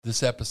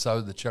This episode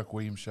of the Chuck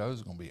Williams Show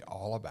is going to be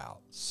all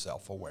about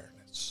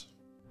self-awareness.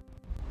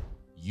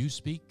 You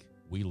speak,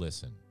 we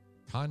listen.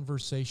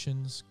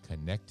 Conversations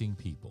connecting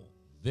people.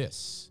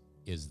 This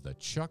is the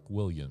Chuck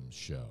Williams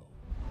Show.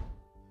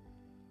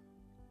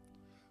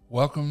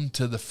 Welcome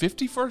to the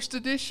 51st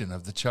edition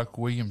of the Chuck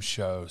Williams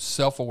Show,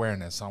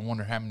 Self-Awareness. I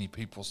wonder how many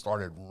people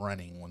started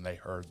running when they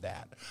heard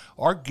that.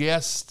 Our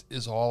guest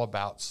is all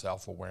about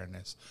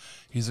self-awareness.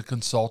 He's a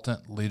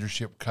consultant,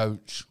 leadership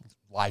coach,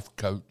 life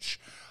coach,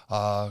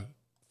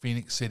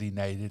 Phoenix City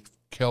native,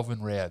 Kelvin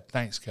Redd.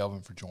 Thanks,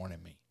 Kelvin, for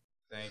joining me.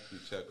 Thank you,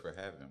 Chuck, for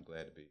having me. I'm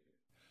glad to be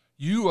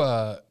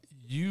here.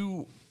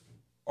 You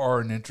are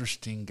an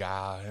interesting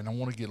guy, and I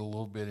want to get a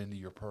little bit into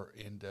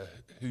into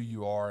who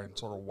you are and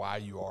sort of why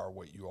you are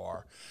what you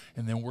are,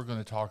 and then we're going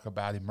to talk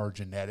about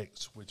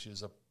emergenetics, which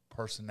is a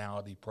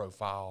personality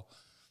profile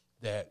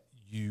that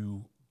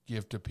you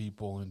give to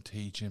people and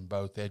teach in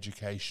both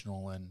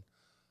educational and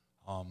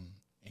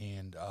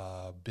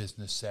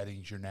business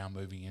settings. You're now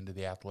moving into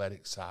the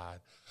athletic side.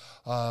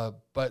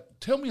 But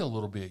tell me a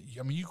little bit.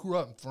 I mean, you grew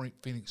up in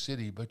Phoenix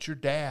City, but your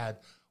dad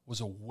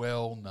was a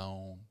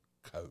well-known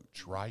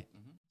coach, right?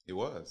 Mm-hmm. He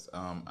was.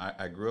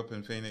 I grew up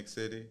in Phoenix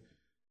City.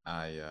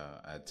 I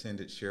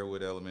attended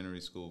Sherwood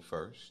Elementary School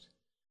first,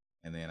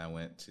 and then I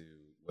went to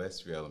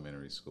Westview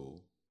Elementary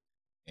School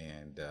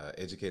and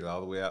educated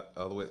all the way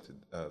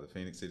to the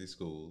Phoenix City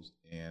schools.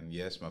 And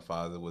yes, my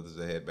father was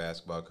the head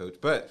basketball coach,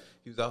 but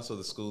he was also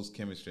the school's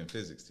chemistry and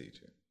physics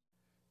teacher.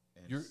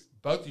 And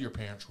both of your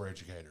parents were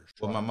educators.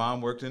 Well, my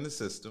mom worked in the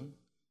system,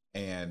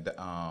 and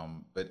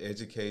but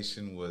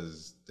education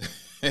was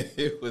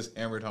it was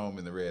hammered home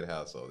in the Redd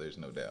household. There's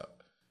no doubt.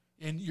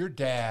 And your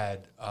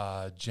dad,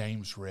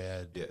 James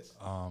Redd, yes,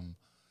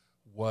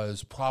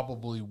 was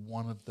probably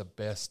one of the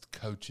best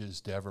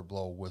coaches to ever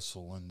blow a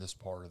whistle in this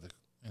part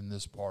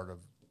of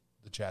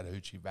the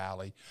Chattahoochee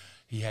Valley.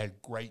 He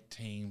had great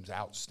teams,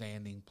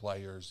 outstanding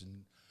players,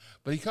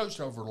 but he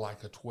coached over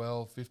like a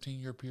 12,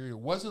 15-year period. It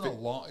wasn't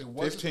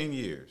 15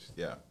 years,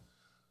 yeah.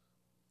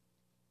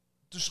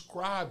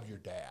 Describe your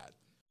dad.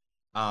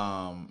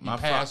 He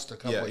passed a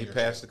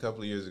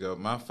couple of years ago.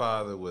 My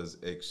father was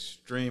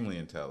extremely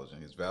intelligent.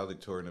 He was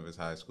valedictorian of his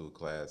high school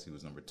class. He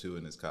was number 2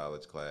 in his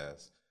college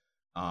class.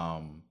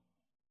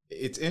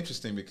 It's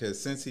interesting because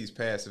since he's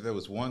passed, if there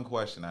was one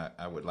question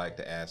I would like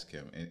to ask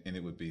him, and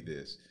it would be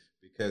this,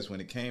 because when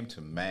it came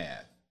to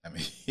math, I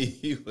mean,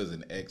 he was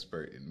an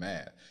expert in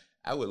math.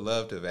 I would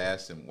love to have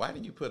asked him, why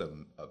did you put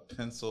a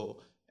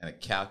pencil and a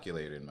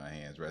calculator in my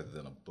hands rather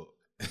than a book?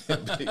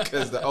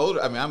 Because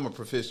I'm a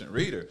proficient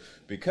reader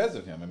because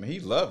of him. I mean, he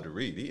loved to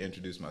read. He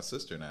introduced my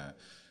sister and I.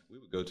 We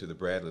would go to the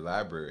Bradley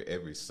Library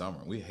every summer.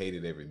 We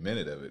hated every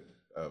minute of it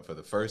for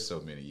the first so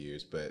many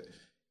years, but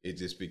it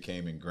just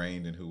became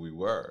ingrained in who we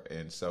were.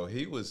 And so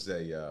he was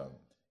a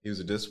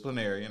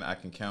disciplinarian. I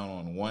can count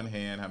on one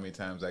hand how many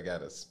times I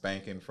got a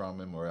spanking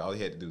from him, or all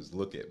he had to do was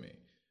look at me.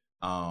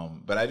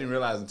 But I didn't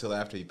realize until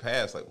after he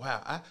passed, like,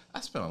 wow, I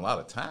spent a lot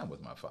of time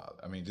with my father.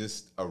 I mean,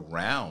 just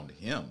around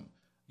him.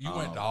 You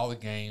went to all the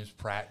games,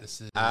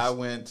 practices. I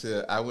went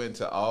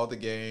to all the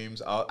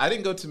games. I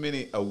didn't go to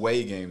many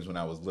away games when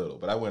I was little,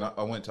 but I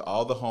went to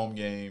all the home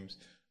games.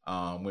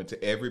 Went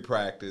to every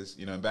practice.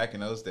 You know, and back in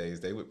those days,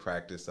 they would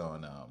practice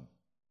on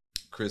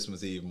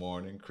Christmas Eve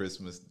morning,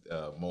 Christmas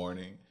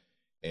morning,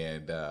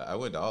 and I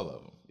went to all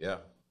of them. Yeah.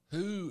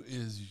 Who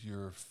is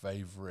your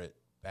favorite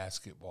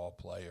basketball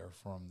player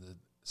from the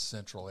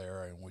Central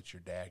era in which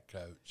your dad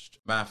coached?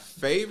 My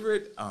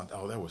favorite?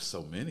 There were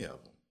so many of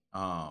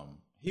them.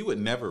 He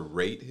would never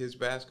rate his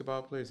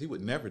basketball players. He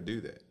would never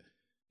do that.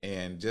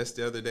 And just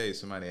the other day,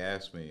 somebody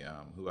asked me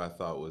who I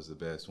thought was the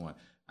best one.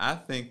 I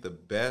think the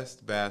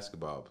best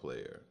basketball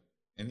player,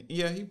 and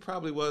yeah, he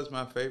probably was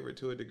my favorite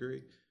to a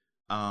degree,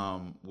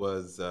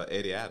 was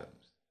Eddie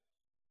Adams.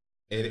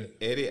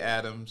 Eddie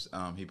Adams,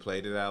 he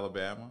played at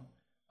Alabama.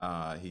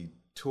 He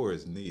tore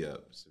his knee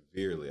up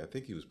severely. I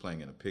think he was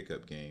playing in a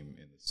pickup game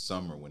in the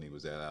summer when he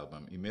was at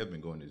Alabama. He may have been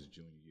going to his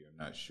junior year.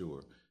 I'm not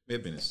sure. May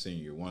have been his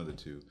senior year, one of the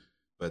two.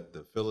 But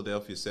the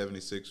Philadelphia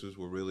 76ers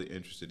were really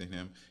interested in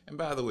him. And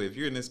by the way, if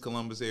you're in this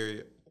Columbus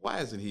area, why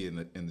isn't he in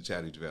the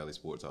Chattahoochee Valley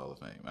Sports Hall of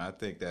Fame? I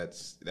think that.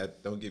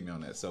 Don't get me on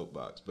that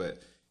soapbox. But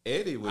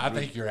Eddie would. I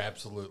think you're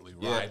absolutely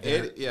right.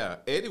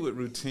 Eddie would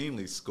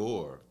routinely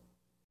score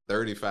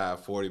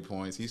 35, 40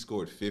 points. He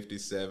scored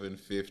 57,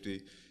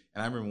 50.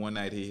 And I remember one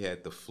night he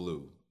had the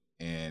flu.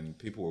 And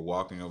people were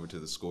walking over to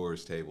the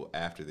scorer's table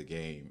after the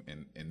game.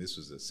 And this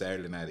was a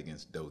Saturday night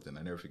against Dothan.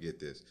 I never forget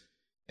this.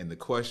 And the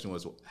question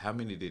was, how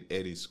many did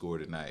Eddie score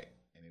tonight?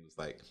 And he was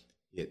like,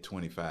 he had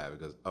 25. He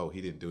goes, oh,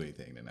 he didn't do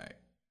anything tonight.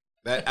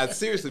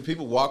 Seriously,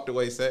 people walked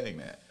away saying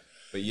that.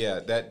 But yeah,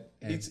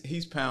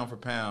 he's pound for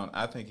pound.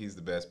 I think he's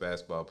the best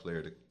basketball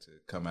player to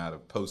come out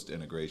of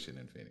post-integration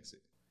in Phoenix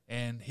City.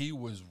 And he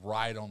was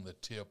right on the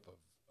tip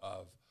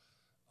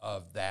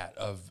of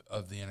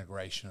the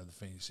integration of the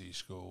Phoenix City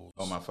schools.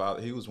 Oh, my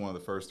father, he was one of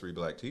the first 3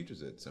 black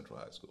teachers at Central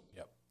High School.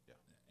 Yep.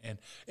 And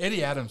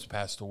Eddie Adams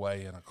passed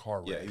away in a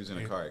car wreck. Yeah, he was in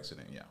a car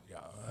accident, yeah. Yeah,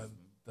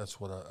 that's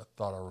what I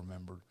thought I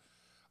remembered.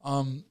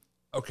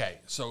 Okay,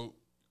 so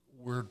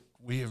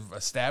we have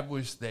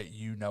established that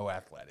you know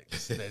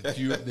athletics,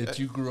 that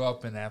you grew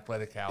up in an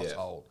athletic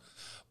household.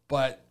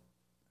 But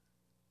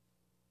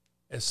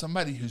as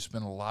somebody who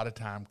spent a lot of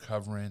time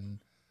covering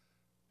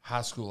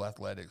high school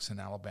athletics in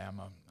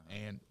Alabama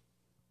and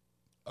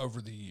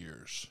over the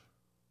years,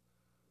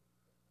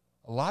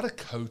 a lot of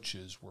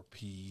coaches were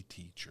PE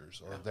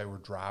teachers or they were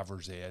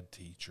driver's ed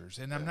teachers.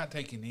 And I'm not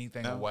taking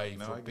anything away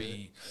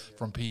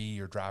from PE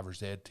or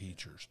driver's ed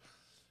teachers.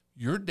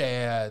 Your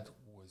dad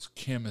was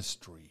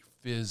chemistry,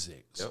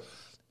 physics,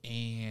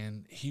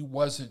 and he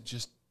wasn't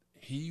just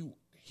he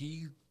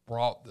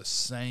brought the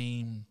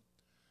same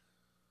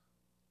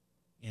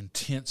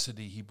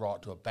intensity he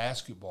brought to a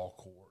basketball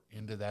court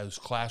into those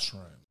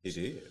classrooms. He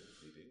did.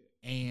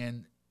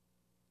 And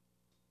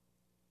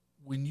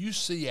when you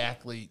see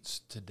athletes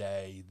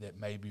today that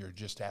maybe are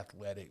just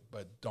athletic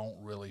but don't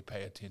really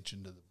pay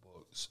attention to the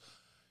books,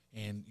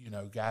 and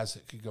guys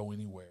that could go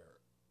anywhere,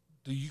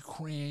 do you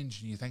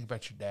cringe and you think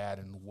about your dad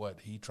and what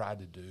he tried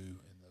to do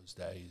in those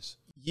days?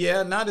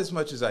 Yeah, not as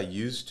much as I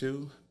used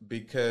to,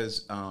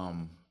 because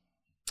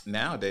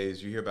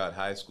nowadays you hear about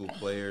high school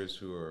players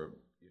who are,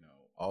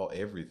 all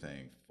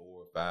everything, 4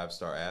 or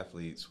 5-star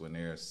athletes when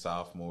they're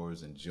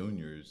sophomores and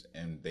juniors,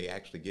 and they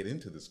actually get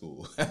into the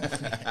school.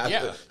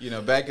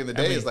 Back in the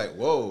day, it's like,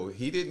 whoa,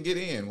 he didn't get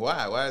in.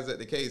 Why? Why is that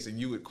the case? And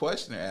you would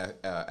question their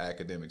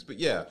academics. But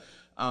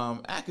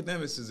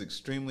academics is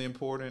extremely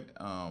important.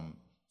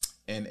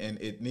 And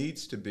it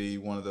needs to be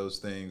one of those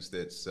things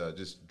that's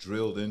just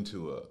drilled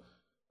into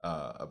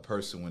a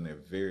person when they're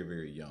very,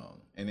 very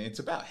young. And it's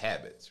about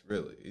habits,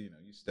 really. You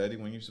study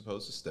when you're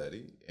supposed to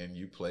study, and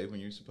you play when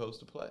you're supposed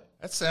to play.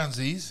 That sounds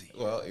easy.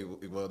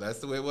 Well, that's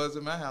the way it was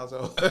in my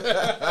household.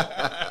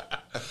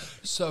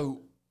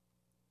 So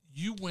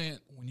when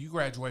you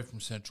graduated from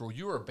Central,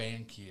 you were a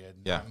band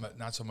kid,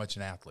 not so much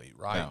an athlete,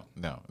 right?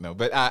 No.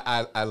 But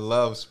I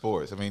love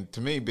sports. I mean, to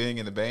me, being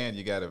in the band,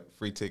 you got a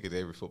free ticket to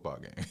every football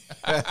game.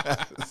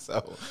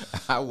 So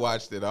I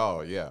watched it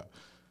all,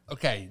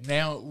 Okay,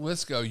 now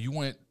let's go.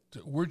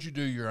 Where'd you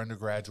do your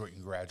undergraduate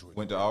and graduate?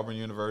 Went to Auburn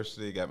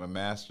University, got my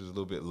master's a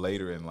little bit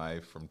later in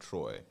life from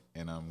Troy,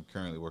 and I'm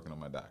currently working on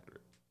my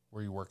doctorate. Where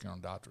are you working on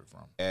a doctorate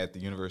from? At the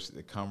University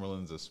of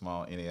Cumberland's, a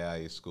small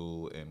NAIA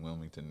school in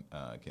Wilmington,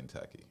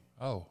 Kentucky.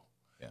 Oh,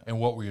 yeah. And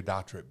what will your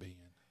doctorate be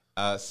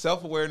in?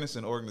 Self-awareness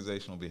and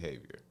organizational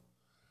behavior.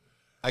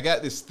 I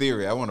got this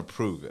theory. I want to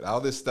prove it.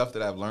 All this stuff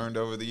that I've learned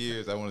over the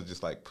years, I want to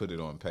just put it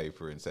on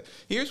paper and say,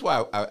 here's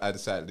why I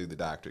decided to do the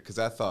doctorate, because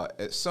I thought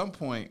at some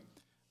point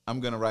I'm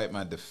going to write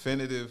my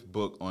definitive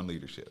book on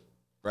leadership,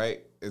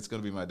 right? It's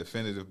going to be my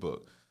definitive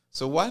book.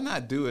 So why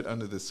not do it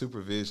under the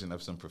supervision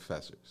of some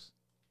professors?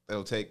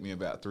 That'll take me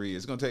about 3 years.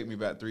 It's going to take me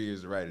about 3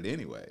 years to write it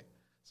anyway.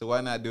 So why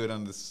not do it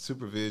under the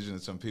supervision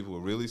of some people who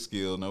are really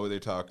skilled, know what they're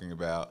talking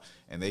about,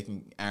 and they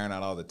can iron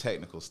out all the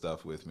technical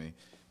stuff with me,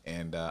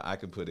 and I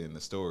can put in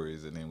the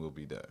stories, and then we'll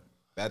be done.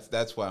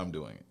 That's why I'm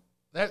doing it.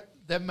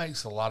 That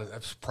makes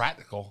that's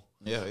practical.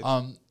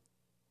 Yeah.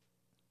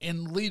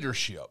 In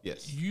leadership,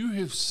 yes, you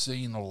have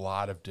seen a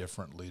lot of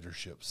different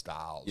leadership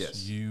styles.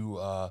 Yes. You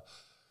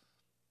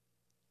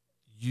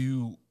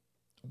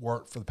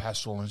worked for the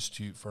Pastoral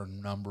Institute for a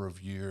number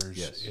of years.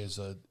 Yes.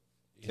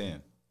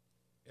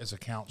 As a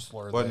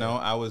counselor. Well, no,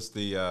 I was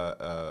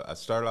I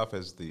started off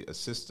as the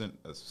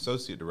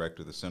associate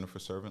director of the Center for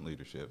Servant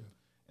Leadership,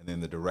 and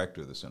then the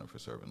director of the Center for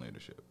Servant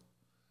Leadership.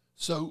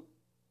 So,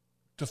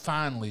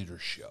 define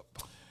leadership.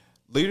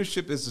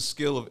 Leadership is the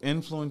skill of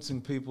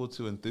influencing people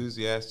to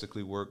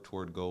enthusiastically work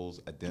toward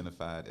goals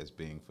identified as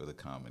being for the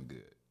common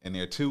good. And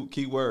there are 2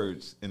 key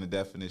words in the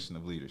definition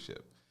of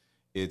leadership.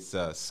 It's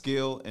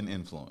skill and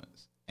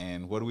influence.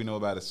 And what do we know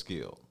about a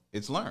skill?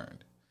 It's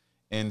learned.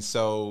 And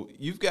so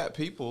you've got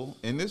people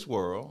in this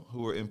world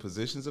who are in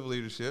positions of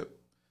leadership.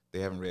 They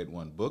haven't read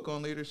one book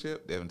on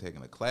leadership. They haven't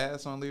taken a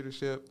class on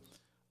leadership.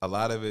 A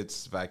lot of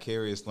it's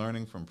vicarious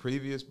learning from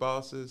previous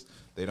bosses.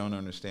 They don't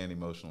understand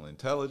emotional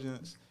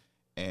intelligence.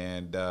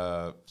 And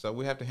so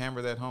we have to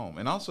hammer that home.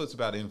 And also it's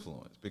about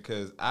influence,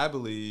 because I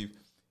believe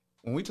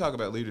when we talk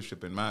about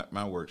leadership in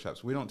my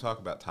workshops, we don't talk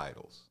about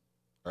titles,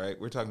 all right?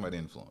 We're talking about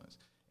influence.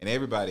 And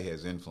everybody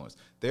has influence.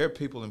 There are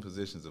people in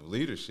positions of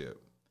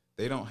leadership.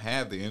 They don't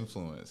have the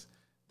influence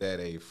that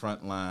a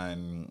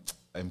frontline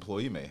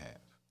employee may have.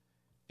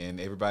 And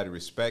everybody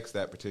respects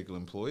that particular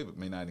employee, but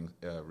may not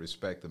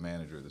respect the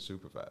manager or the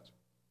supervisor.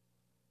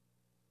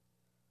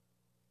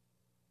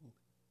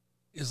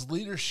 Is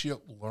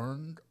leadership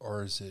learned,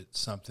 or is it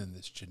something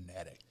that's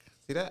genetic?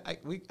 See,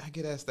 I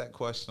get asked that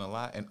question a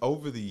lot, and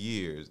over the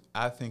years,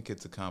 I think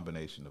it's a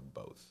combination of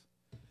both.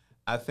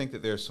 I think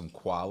that there are some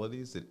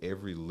qualities that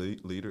every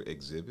leader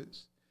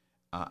exhibits.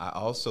 I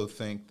also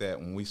think that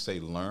when we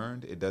say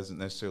learned, it doesn't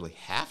necessarily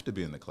have to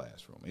be in the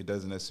classroom. It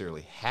doesn't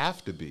necessarily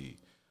have to be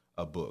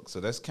a book. So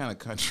that's kind of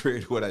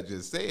contrary to what I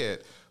just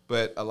said.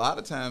 But a lot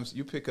of times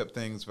you pick up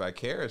things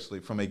vicariously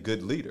from a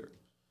good leader,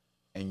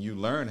 and you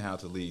learn how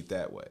to lead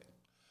that way.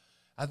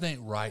 I think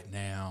right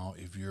now,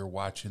 if you're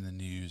watching the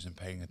news and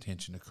paying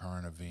attention to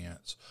current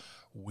events,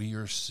 we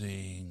are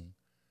seeing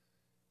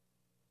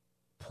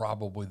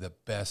probably the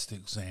best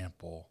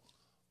example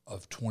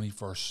of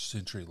 21st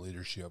century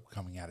leadership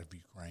coming out of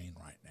Ukraine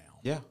right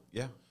now.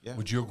 Yeah.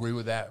 Would you agree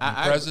with that?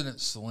 President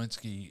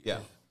Zelensky. Yeah,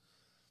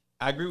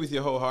 I agree with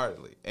you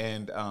wholeheartedly,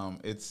 and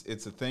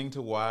it's a thing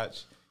to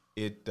watch.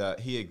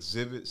 He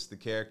exhibits the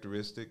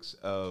characteristics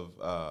of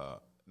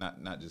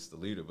not just the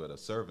leader, but a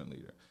servant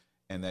leader,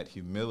 and that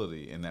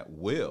humility and that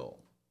will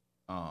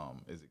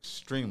is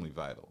extremely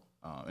vital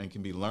and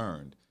can be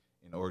learned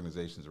in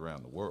organizations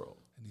around the world.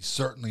 And he's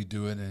certainly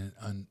doing it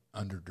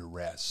under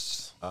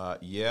duress.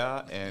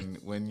 Yeah, and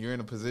when you're in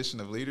a position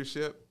of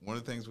leadership, one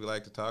of the things we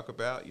like to talk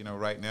about,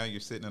 right now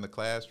you're sitting in a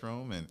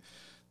classroom and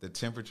the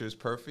temperature is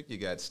perfect. You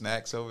got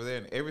snacks over there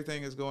and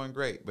everything is going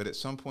great. But at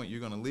some point you're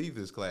going to leave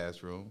this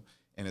classroom,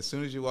 and as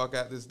soon as you walk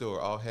out this door,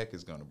 all heck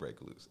is going to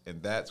break loose.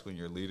 And that's when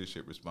your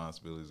leadership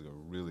responsibilities are going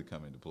to really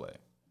come into play.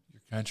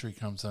 Your country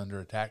comes under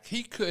attack.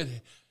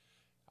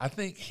 I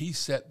think he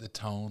set the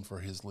tone for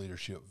his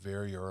leadership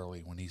very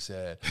early when he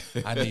said,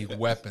 "I need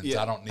weapons.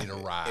 Yeah. I don't need a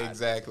ride."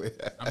 Exactly.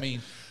 I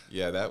mean,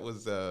 yeah, that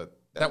was a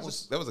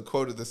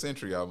quote of the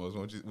century almost.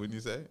 Wouldn't you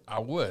say? I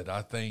would.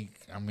 I think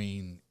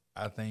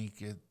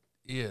it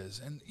is,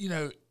 and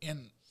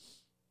and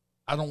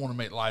I don't want to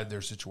make light of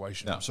their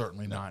situation. No,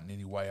 certainly not in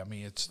any way. I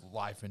mean, it's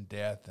life and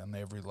death on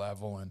every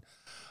level, and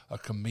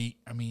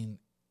you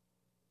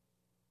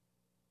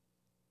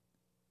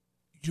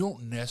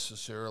don't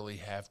necessarily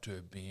have to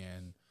have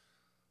been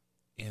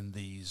in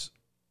these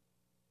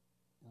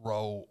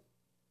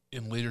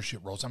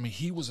leadership roles. I mean,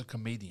 he was a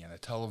comedian, a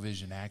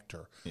television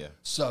actor. Yeah.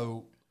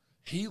 So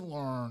he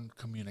learned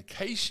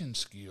communication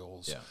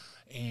skills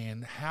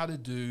and how to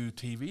do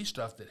TV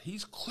stuff that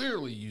he's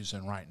clearly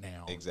using right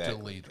now to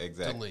lead.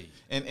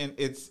 And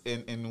it's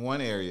in one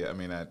area, I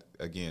mean,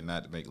 again,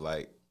 not to make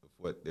light of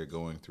what they're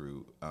going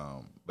through,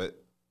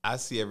 but I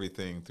see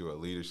everything through a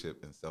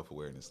leadership and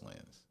self-awareness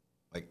lens,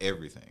 like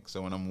everything.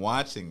 So when I'm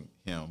watching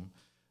him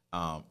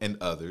and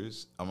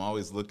others, I'm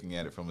always looking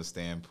at it from a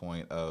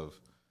standpoint of,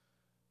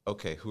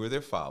 okay, who are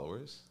their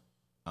followers?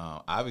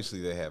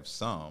 Obviously, they have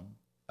some.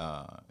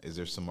 Is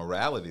there some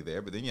morality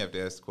there? But then you have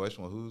to ask the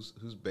question, well,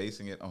 who's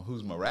basing it on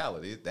whose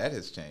morality? That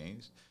has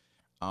changed.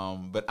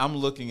 But I'm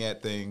looking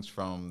at things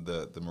from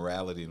the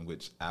morality in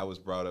which I was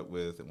brought up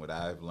with and what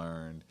I've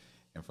learned,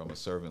 and from a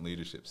servant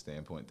leadership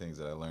standpoint, things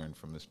that I learned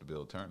from Mr.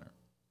 Bill Turner.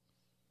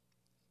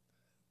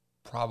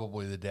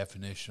 Probably the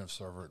definition of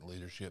servant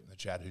leadership in the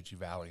Chattahoochee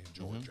Valley in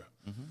Georgia.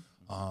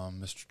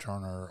 Mr.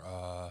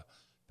 Turner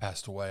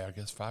passed away, I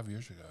guess, 5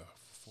 years ago,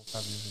 4 or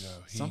 5 years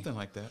ago. Something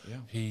like that,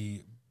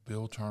 yeah.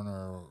 Bill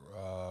Turner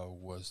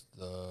was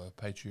the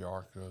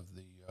patriarch of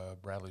the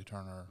Bradley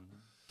Turner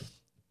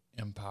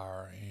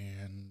empire,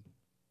 and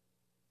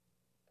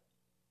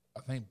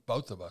I think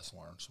both of us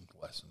learned some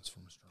lessons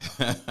from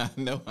Mr. Turner.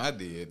 No, I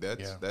did.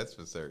 That's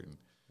for certain.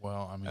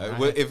 Well, I mean,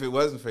 if it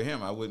wasn't for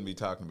him, I wouldn't be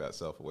talking about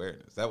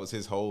self-awareness. That was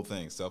his whole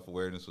thing.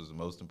 Self-awareness was the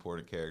most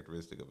important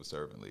characteristic of a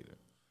servant leader.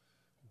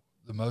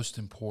 The most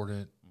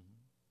important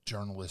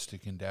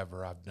journalistic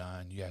endeavor I've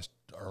done. You asked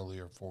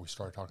earlier before we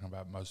started talking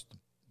about most,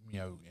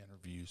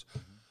 interviews.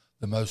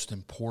 The most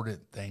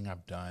important thing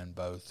I've done,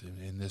 both,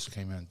 and this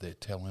came in the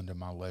tail end of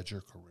my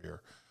Ledger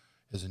career,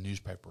 as a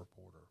newspaper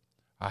reporter.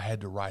 I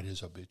had to write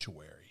his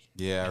obituary.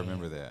 Yeah, I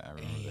remember that.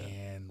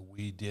 And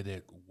we did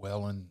it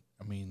well in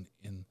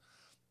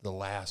the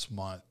last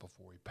month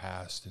before he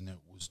passed, and it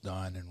was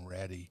done and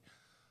ready.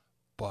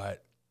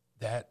 But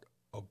that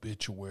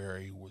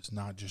obituary was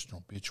not just an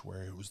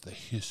obituary; it was the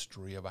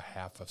history of a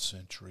half a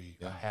century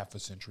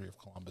of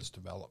Columbus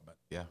development.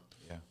 Yeah.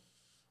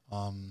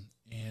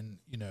 And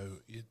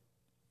you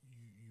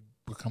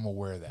become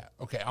aware of that.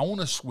 Okay, I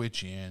want to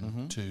switch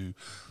in to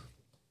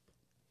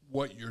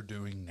what you're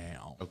doing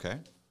now. Okay.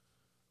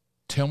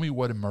 Tell me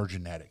what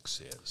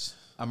Emergenetics is.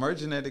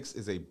 Emergenetics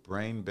is a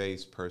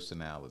brain-based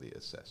personality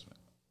assessment,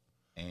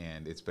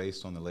 and it's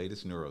based on the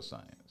latest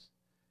neuroscience.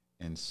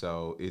 And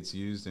so it's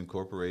used in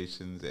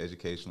corporations,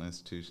 educational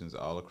institutions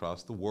all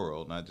across the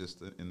world, not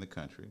just in the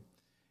country.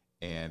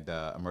 And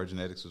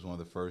Emergenetics was one of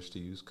the first to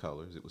use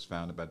colors. It was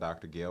founded by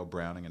Dr. Gail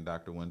Browning and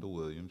Dr. Wendell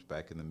Williams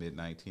back in the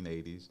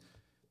mid-1980s.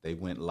 They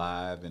went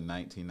live in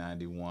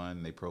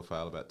 1991. They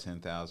profiled about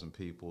 10,000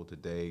 people to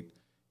date.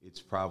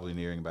 It's probably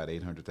nearing about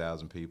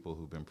 800,000 people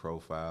who've been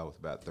profiled, with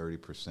about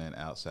 30%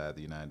 outside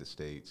the United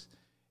States.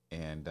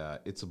 And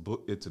it's a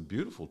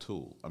beautiful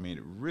tool. I mean,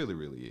 it really,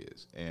 really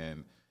is.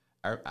 And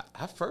I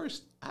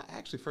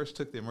actually first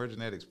took the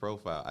Emergenetics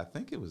profile, I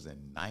think it was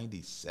in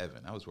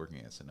 97. I was working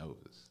at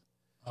Synovus.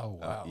 Oh,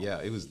 wow. Yeah,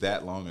 it was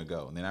that long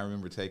ago. And then I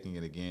remember taking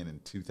it again in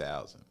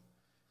 2000.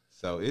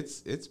 So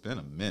it's been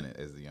a minute,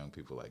 as the young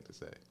people like to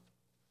say.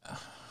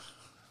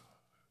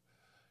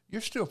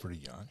 You're still pretty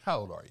young. How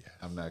old are you?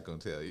 I'm not going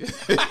to tell you.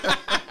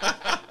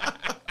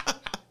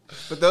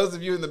 But those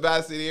of you in the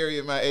Bi-City area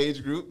in my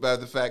age group, by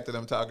the fact that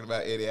I'm talking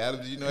about Eddie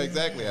Adams, you know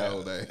exactly how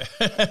old I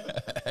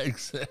am.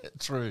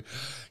 True.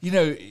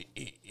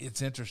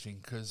 It's interesting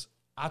because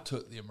I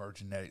took the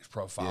Emergenetics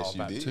profile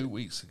about 2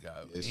 weeks ago.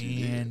 Yes,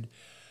 you did.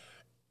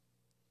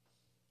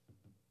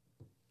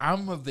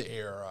 I'm of the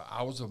era.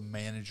 I was a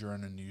manager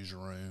in a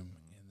newsroom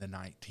in the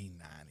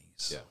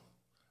 1990s. Yeah.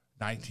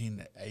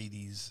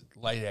 1980s,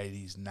 late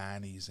 80s,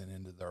 90s, and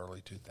into the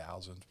early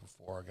 2000s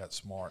before I got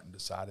smart and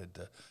decided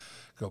to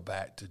go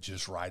back to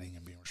just writing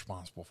and being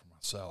responsible for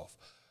myself.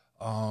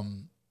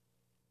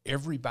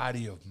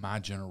 Everybody of my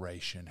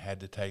generation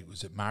had to take,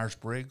 was it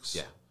Myers-Briggs?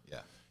 Yeah.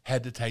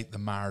 Had to take the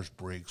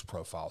Myers-Briggs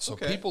profile. So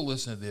Okay. people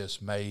listening to this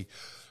they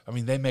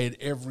made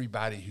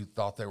everybody who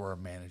thought they were a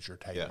manager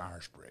take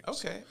Myers-Briggs.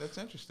 Okay, that's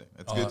interesting.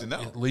 That's good to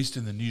know. At least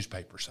in the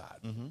newspaper side.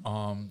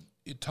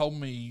 It told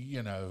me,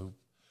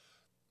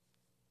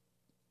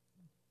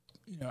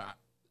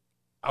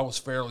 I was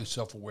fairly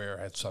self-aware,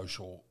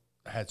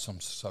 had some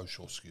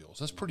social skills.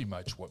 That's pretty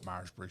much what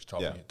Myers-Briggs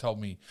told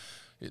me.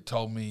 It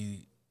told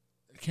me,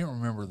 I can't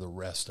remember the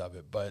rest of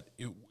it, but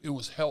it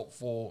was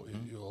helpful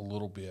a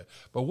little bit.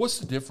 But what's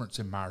the difference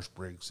in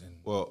Myers-Briggs and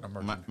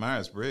emergent?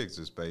 Myers-Briggs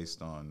is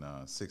based on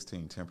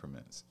 16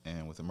 temperaments,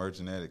 and with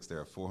emergenetics, there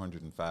are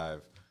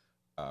 405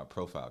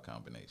 profile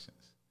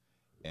combinations.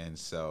 And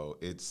so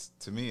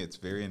to me, it's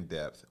very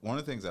in-depth. One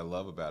of the things I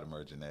love about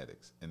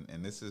emergenetics,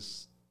 and this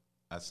is,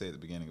 I say at the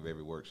beginning of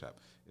every workshop,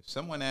 if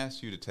someone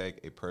asks you to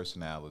take a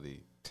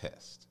personality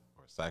test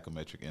or a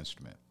psychometric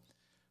instrument,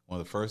 one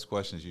of the first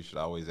questions you should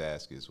always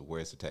ask is,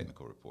 where's the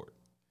technical report?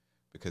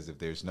 Because if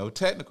there's no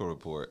technical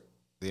report,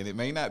 then it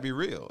may not be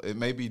real. It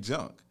may be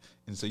junk.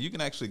 And so you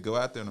can actually go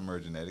out there in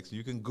emergenetics,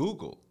 you can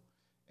Google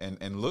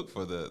and look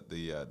for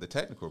the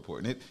technical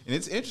report. And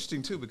it's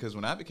interesting, too, because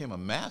when I became a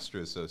master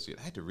associate,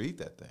 I had to read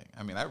that thing.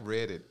 I mean, I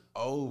read it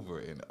over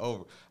and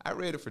over. I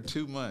read it for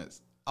 2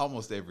 months,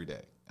 almost every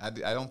day. I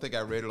don't think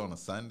I read it on a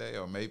Sunday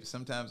or maybe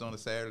sometimes on a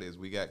Saturday as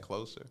we got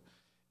closer.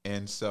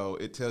 And so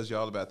it tells you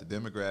all about the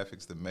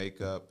demographics, the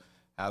makeup,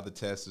 how the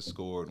test is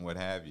scored, and what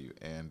have you.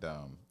 And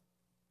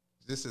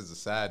just as a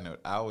side note,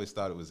 I always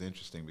thought it was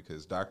interesting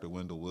because Dr.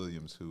 Wendell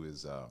Williams,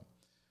 who's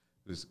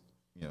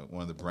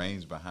one of the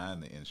brains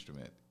behind the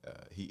instrument,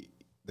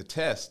 the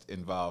test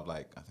involved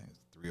I think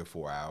 3 or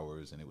 4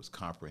 hours, and it was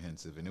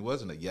comprehensive, and it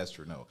wasn't a yes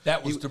or no.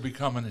 That was to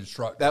become an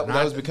instructor. That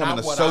was becoming an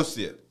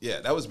associate.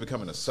 That was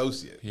becoming an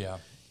associate. Yeah.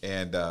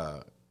 And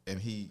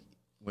he,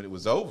 when it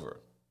was over,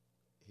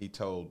 he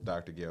told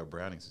Dr. Gail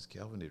Browning, he says,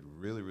 Kelvin did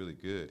really, really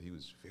good. He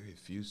was very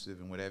effusive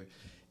and whatever.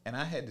 And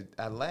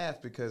I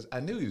laughed because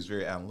I knew he was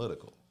very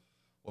analytical.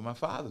 Well, my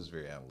father's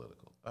very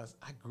analytical.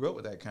 I grew up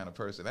with that kind of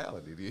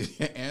personality.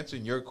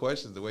 Answering your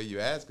questions the way you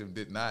asked them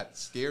did not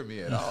scare me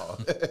at all.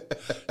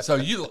 So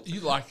you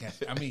like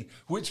it. I mean,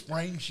 which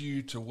brings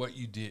us to what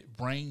you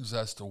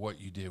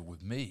did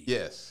with me.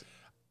 Yes.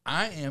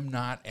 I am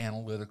not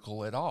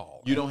analytical at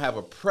all. You don't have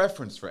a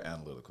preference for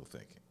analytical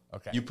thinking.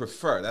 Okay. You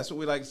prefer. That's what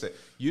we like to say.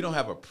 You don't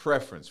have a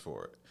preference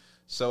for it.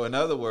 So in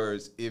other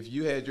words, if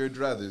you had your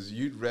druthers,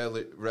 you'd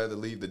rather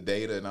leave the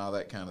data and all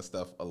that kind of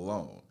stuff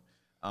alone.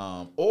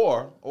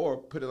 Or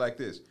put it like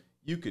this.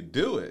 You could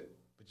do it,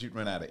 but you'd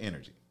run out of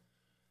energy.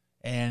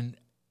 And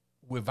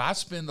if I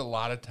spend a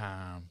lot of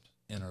time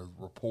in a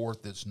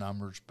report that's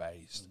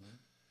numbers-based,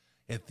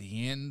 at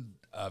the end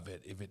of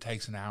it, if it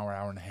takes an hour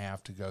and a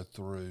half to go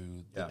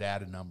through the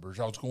data numbers,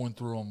 I was going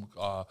through them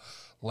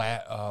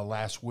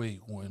last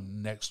week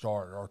when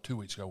Nexstar, or 2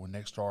 weeks ago when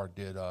Nexstar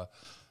did a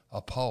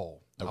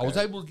poll. Okay. I was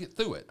able to get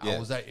through it.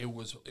 Yes. It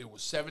was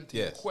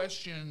 17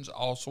 questions,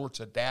 all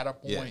sorts of data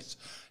points. Yes.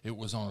 It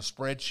was on a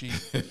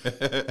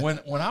spreadsheet. when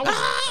I was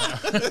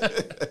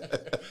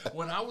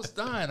when I was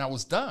done, I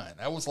was done.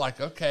 I was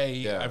like,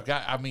 okay,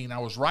 I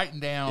was writing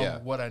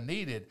down what I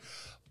needed,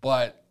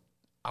 but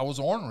I was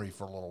ornery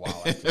for a little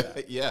while after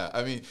that.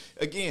 I mean,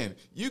 again,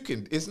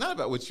 it's not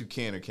about what you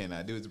can or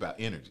cannot do, it's about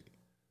energy.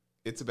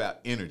 It's about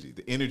energy,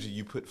 the energy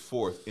you put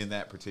forth in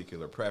that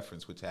particular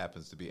preference, which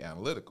happens to be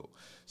analytical.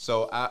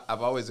 So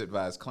I've always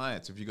advised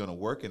clients, if you're going to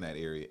work in that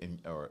area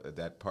or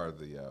that part of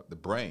the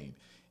brain,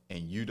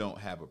 and you don't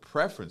have a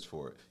preference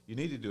for it, you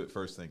need to do it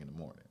first thing in the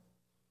morning.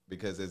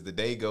 Because as the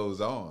day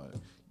goes on,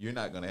 you're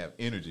not going to have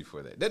energy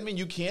for that. Doesn't mean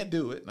you can't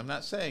do it, and I'm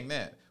not saying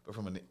that, but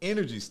from an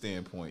energy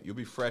standpoint, you'll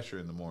be fresher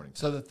in the morning.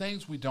 So the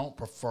things we don't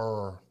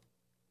prefer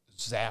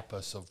zap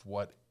us of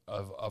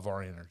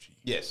our energy.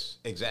 Yes,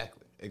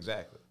 exactly.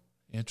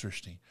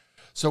 Interesting.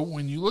 So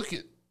when you look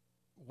at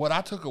what I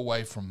took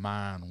away from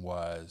mine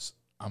was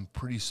I'm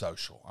pretty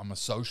social. I'm a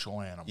social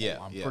animal.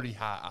 I'm pretty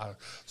high.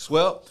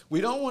 Well,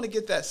 we don't want to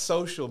get that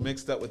social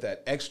mixed up with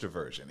that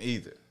extroversion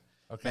either.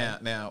 Okay.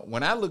 Now,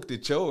 when I looked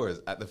at yours,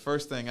 the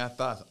first thing I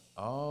thought,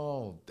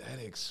 oh, that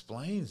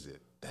explains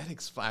it.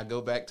 I go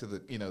back to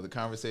the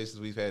conversations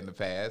we've had in the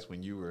past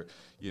when you were,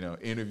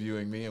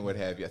 interviewing me and what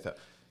have you. I thought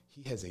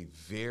he has a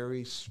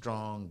very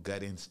strong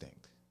gut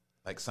instinct.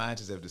 Like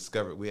scientists have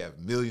discovered, we have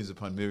millions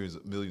upon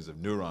millions of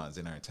neurons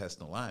in our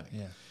intestinal lining.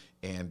 Yeah.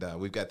 And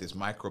we've got this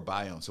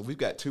microbiome. So we've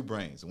got two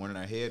brains, one in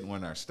our head and one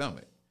in our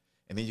stomach.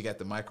 And then you got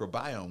the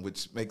microbiome,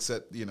 which makes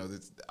up,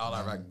 all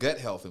of our gut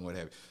health and what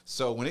have you.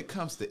 So when it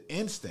comes to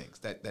instincts,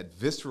 that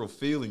visceral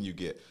feeling you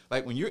get,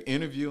 like when you're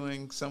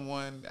interviewing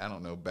someone, I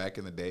don't know, back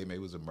in the day, maybe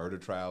it was a murder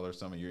trial or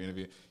something, you're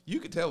interviewing, you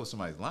could tell if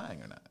somebody's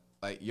lying or not.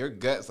 Like your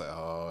gut's like,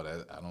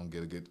 oh, I don't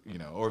get a good,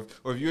 or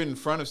if you're in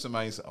front of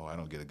somebody, you say, oh, I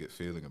don't get a good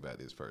feeling about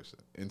this person.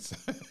 And so,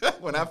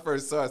 when I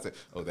first saw it, I said,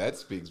 oh, that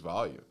speaks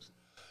volumes.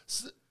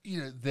 So,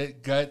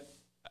 that gut,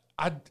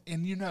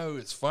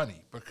 it's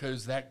funny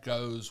because that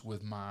goes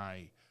with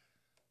my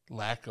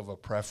lack of a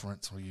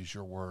preference, I'll use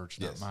your words,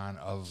 not mine,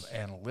 of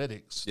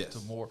analytics to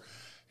more,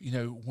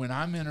 when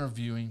I'm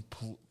interviewing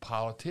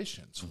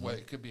politicians, whether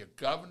it could be a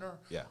governor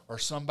or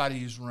somebody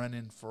who's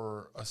running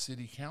for a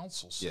city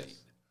council seat.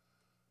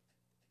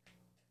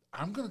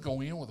 I'm going to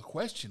go in with a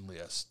question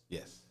list.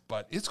 Yes.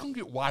 But it's going to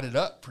get wadded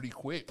up pretty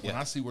quick when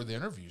I see where the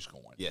interview's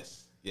going.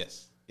 Yes.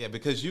 Yeah,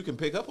 because you can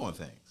pick up on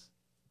things.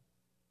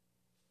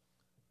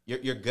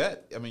 Your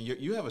gut, I mean,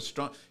 you have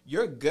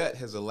your gut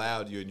has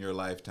allowed you in your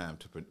lifetime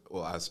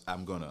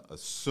I'm going to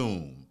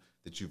assume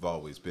that you've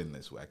always been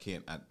this way.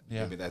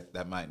 Maybe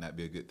that might not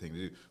be a good thing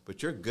to do,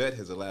 but your gut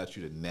has allowed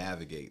you to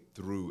navigate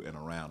through and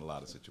around a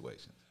lot of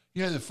situations.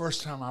 The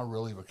first time I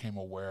really became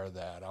aware of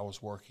that, I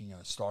was working in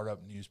a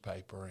startup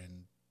newspaper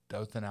in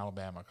Dothan,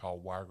 Alabama,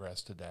 called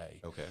Wiregrass Today.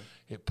 Okay.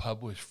 It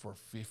published for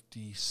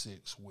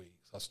 56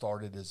 weeks. I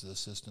started as the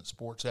assistant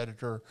sports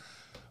editor.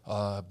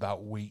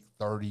 About week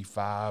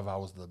 35, I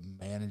was the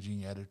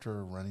managing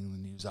editor running the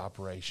news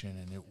operation,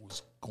 and it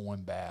was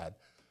going bad.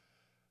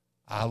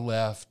 I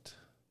left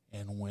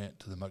and went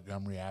to the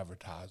Montgomery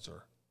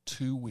Advertiser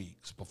 2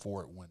 weeks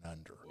before it went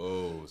under.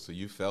 Oh, so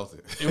you felt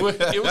it. It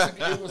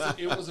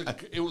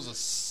was a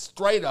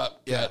straight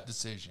up gut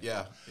decision.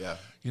 Yeah.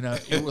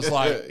 It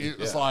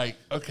was like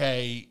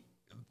okay,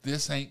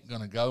 this ain't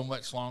gonna go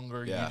much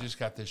longer. Yeah. You just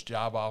got this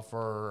job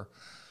offer.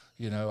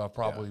 I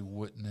probably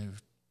wouldn't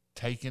have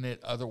taken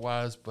it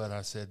otherwise, but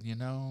I said,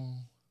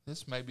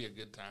 this may be a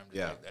good time to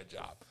take that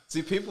job.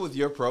 See, people with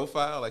your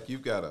profile, like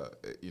you've got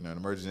in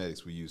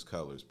emergenetics, we use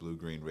colors, blue,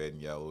 green, red,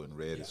 and yellow, and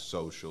red is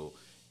social.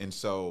 And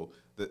so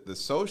the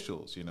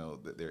socials,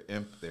 they're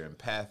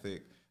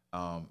empathic,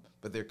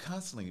 but they're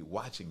constantly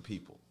watching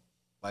people.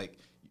 Like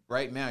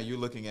right now, you're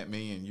looking at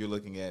me and you're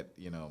looking at,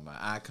 my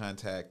eye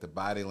contact, the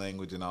body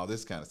language, and all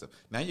this kind of stuff.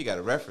 Now you got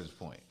a reference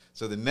point.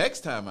 So the next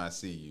time I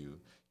see you,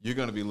 you're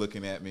going to be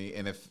looking at me,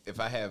 and if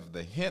I have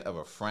the hint of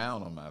a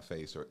frown on my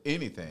face or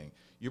anything,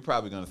 you're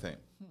probably going to think,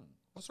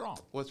 what's wrong?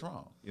 What's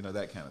wrong?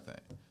 That kind of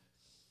thing.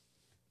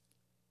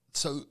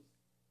 So,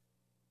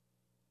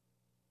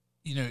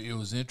 it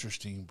was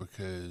interesting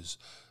because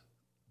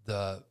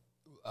the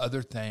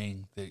other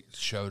thing that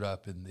showed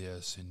up in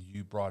this, and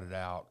you brought it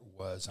out,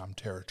 was I'm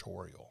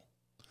territorial.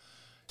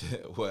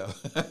 Well,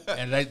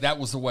 and that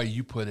was the way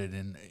you put it.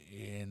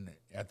 In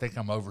I think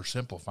I'm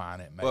oversimplifying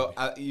it. Maybe.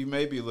 Well, you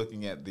may be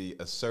looking at the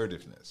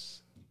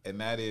assertiveness, and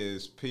that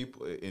is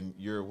people. And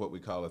you're what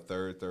we call a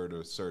third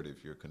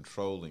assertive. You're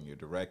controlling. You're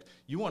direct.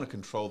 You want to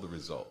control the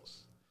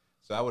results.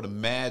 So I would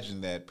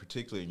imagine that,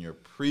 particularly in your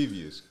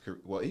previous,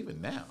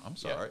 even now. I'm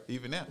sorry,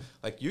 even now,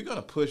 like you're going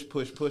to push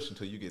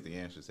until you get the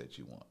answers that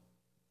you want.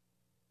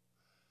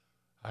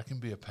 I can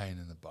be a pain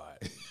in the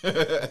butt.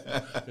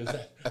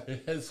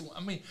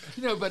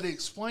 But it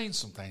explains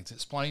some things. It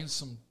explains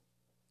some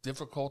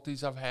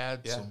difficulties I've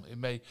had. Yeah.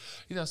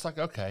 It's like,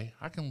 okay,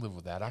 I can live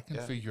with that. I can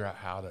figure out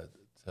how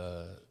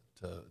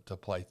to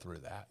play through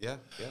that. Yeah.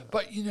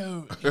 But,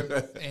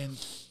 and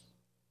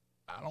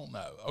I don't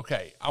know.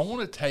 Okay, I want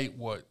to take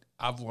what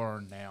I've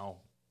learned now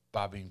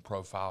by being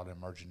profiled in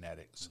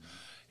emergenetics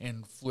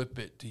and flip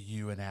it to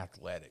you in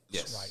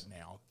athletics right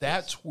now.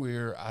 That's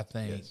where I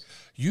think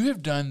you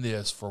have done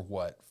this for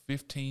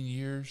 15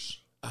 years?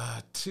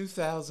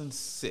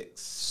 2006.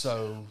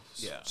 So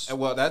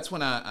well, that's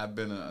when I've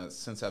been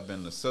since I've been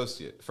an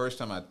associate. First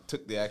time I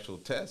took the actual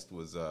test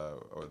was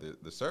or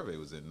the survey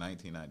was in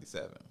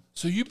 1997.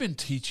 So you've been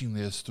teaching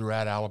this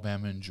throughout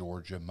Alabama and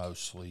Georgia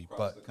mostly,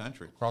 across the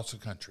country.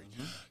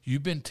 Mm-hmm.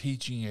 You've been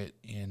teaching it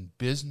in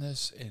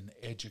business and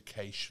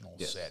educational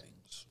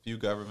settings. Few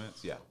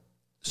governments,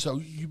 So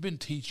you've been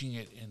teaching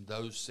it in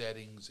those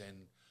settings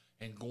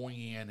and going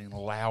in and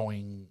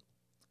allowing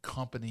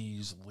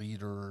companies,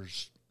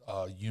 leaders,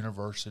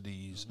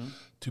 universities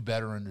to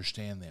better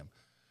understand them.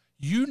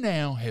 You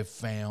now have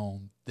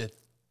found that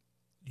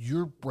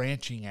you're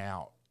branching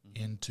out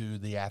into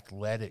the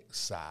athletic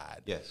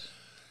side. Yes.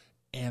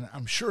 And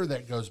I'm sure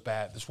that goes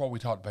back. That's why we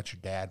talked about your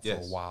dad for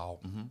a while.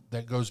 Mm-hmm.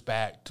 That goes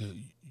back to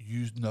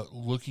you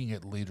looking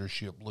at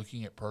leadership,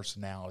 looking at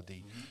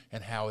personality,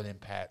 and how it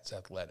impacts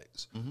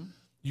athletics. Mm-hmm.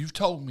 You've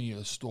told me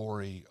a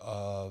story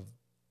of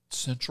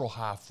Central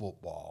High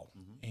football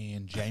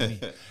and Jamie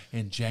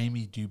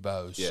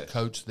Dubose,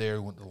 coach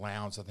there with the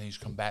Lions. I think he's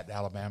come back to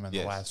Alabama in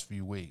the last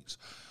few weeks.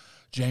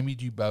 Jamie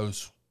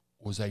Dubose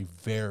was a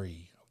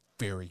very,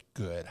 very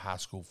good high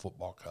school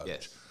football coach.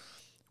 Yes.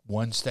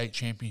 Won state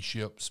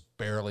championships,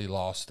 barely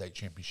lost state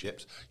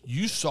championships.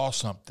 You saw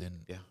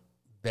something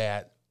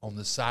that on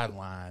the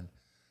sideline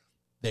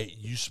that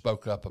you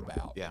spoke up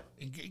about. Yeah.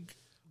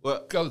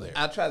 Well, go there.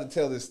 I'll try to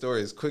tell this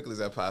story as quickly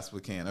as I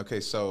possibly can. Okay,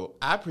 so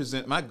I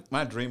present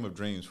my dream of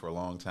dreams for a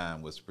long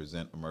time was to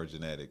present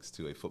emergenetics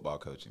to a football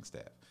coaching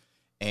staff.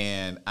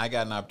 And I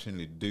got an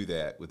opportunity to do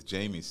that with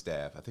Jamie's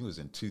staff. I think it was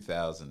in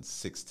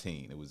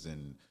 2016. It was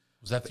in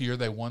Was that the year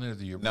they won it or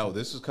the year before? No,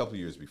 this was a couple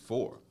years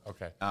before.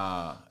 Okay.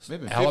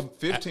 Maybe Alab-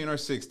 15 or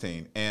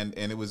 16. And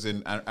it was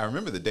I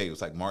remember the date. It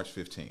was like March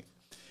 15th.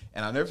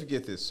 And I'll never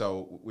forget this.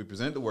 So we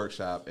presented the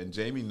workshop, and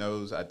Jamie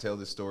knows I tell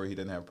this story. He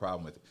doesn't have a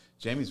problem with it.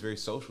 Jamie's very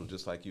social,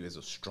 just like you. He has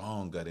a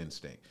strong gut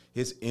instinct.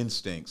 His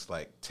instincts,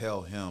 like,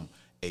 tell him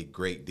a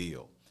great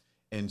deal.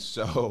 And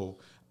so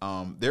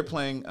they're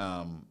playing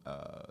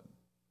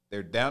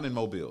they're down in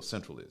Mobile.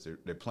 Central is.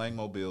 They're playing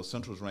Mobile.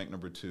 Central's ranked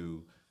number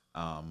 2.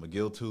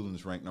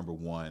 McGill-Tulin's ranked number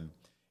 1.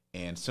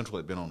 And Central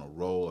had been on a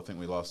roll. I think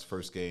we lost the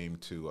first game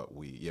to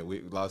we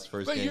lost the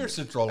first game. But you're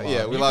Central.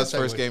 We lost the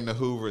first game to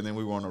Hoover, and then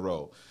we were on a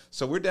roll.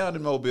 So we're down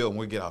in Mobile, and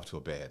we get off to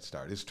a bad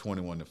start. It's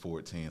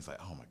 21-14. It's like,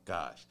 oh my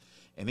gosh.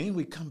 And then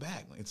we come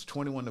back. It's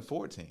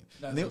 21-14.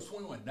 No, and then, it was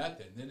 21-0.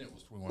 Then it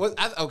was 21. well,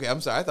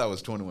 I'm sorry. I thought it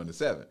was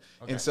 21-7.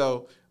 Okay. And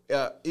so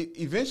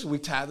eventually we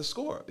tie the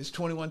score. It's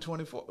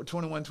 21-24,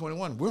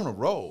 21-21. We're on a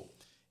roll.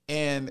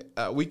 And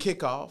we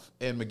kick off,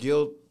 and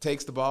McGill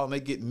takes the ball, and they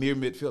get near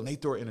midfield, and they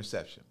throw an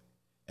interception.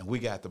 And we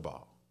got the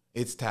ball.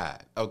 It's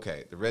tied.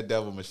 Okay, the Red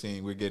Devil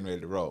machine, we're getting ready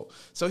to roll.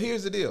 So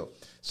here's the deal.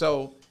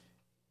 So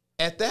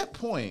at that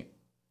point,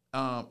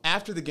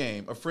 after the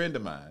game, a friend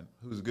of mine,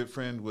 who's a good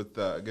friends with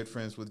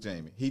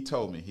Jamie, he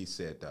told me, he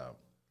said,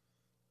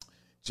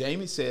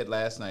 Jamie said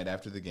last night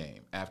after the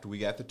game, after we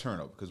got the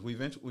turnover, because we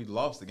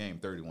lost the game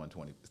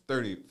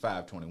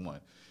 35-21.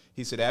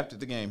 He said after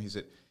the game, he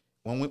said,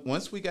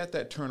 once we got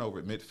that turnover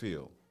at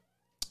midfield,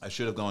 I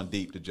should have gone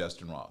deep to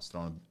Justin Ross,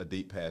 thrown a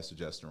deep pass to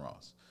Justin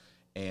Ross.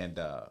 And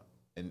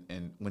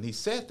when he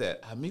said that,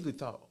 I immediately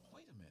thought,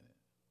 wait a minute,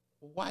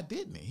 well, why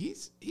didn't he?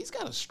 He's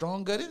got a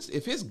strong gut instinct.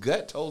 If his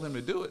gut told him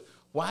to do it,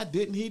 why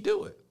didn't he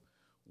do it?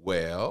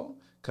 Well,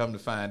 come to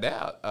find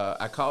out,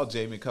 I called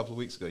Jamie a couple of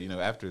weeks ago.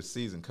 After a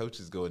season,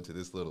 coaches go into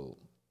this little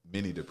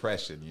mini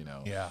depression,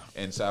 Yeah.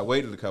 And so I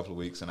waited a couple of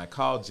weeks, and I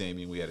called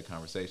Jamie, and we had a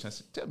conversation. I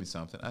said, tell me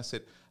something. I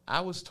said, I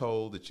was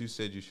told that you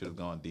said you should have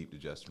gone deep to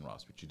Justin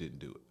Ross, but you didn't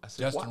do it. I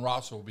said, Justin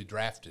Ross will be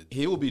drafted.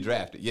 He will be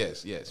drafted.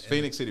 Yes.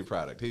 Phoenix City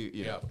product.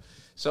 You know.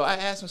 So I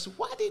asked him, I said,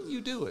 why didn't you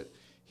do it?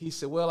 He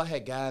said, well, I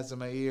had guys in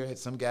my ear, had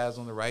some guys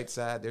on the right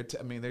side.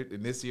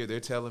 In this year,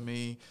 they're telling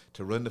me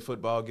to run the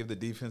football, give the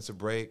defense a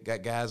break.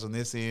 Got guys on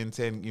this end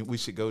saying we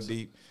should go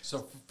deep. So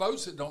for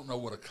folks that don't know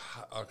what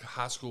a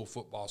high school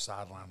football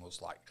sideline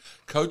looks like,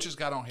 coaches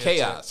got on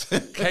Chaos.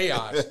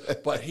 Chaos.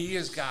 But he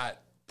has got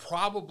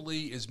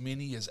probably as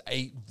many as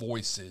 8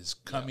 voices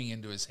coming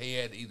into his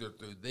head, either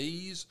through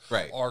these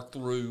or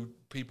through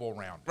people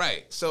around him.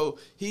 Right. So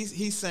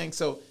he's saying,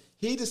 so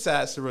he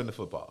decides to run the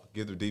football,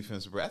 give the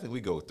defense a break. I think we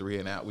go 3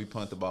 and out. We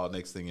punt the ball.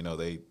 Next thing you know,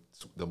 the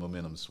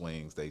momentum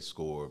swings. They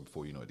score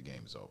before you know it, the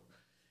game is over.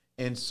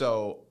 And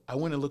so I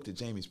went and looked at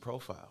Jamie's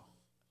profile,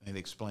 and it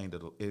explained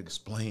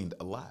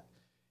a lot.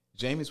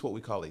 Jamie's what we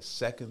call a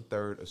second,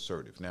 third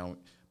assertive. Now,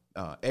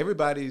 there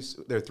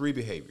are 3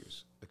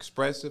 behaviors: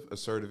 expressive,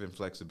 assertive, and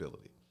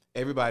flexibility.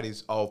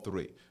 Everybody's all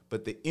 3.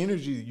 But the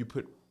energy that you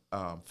put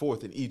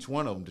forth in each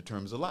one of them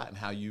determines a lot, and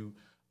how you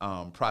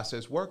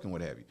process work and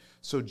what have you.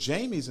 So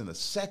Jamie's in the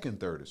second,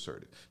 third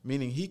assertive,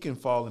 meaning he can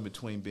fall in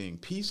between being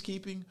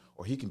peacekeeping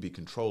or he can be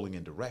controlling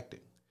and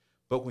directing.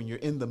 But when you're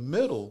in the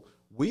middle,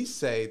 we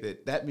say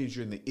that means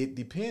you're in the it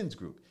depends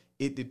group.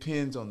 It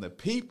depends on the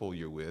people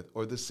you're with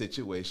or the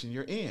situation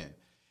you're in.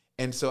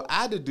 And so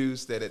I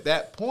deduced that at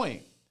that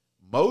point,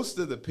 most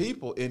of the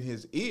people in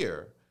his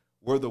ear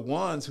were the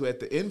ones who had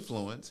the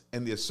influence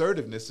and the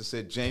assertiveness that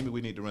said, Jamie, we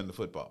need to run the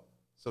football.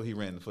 So he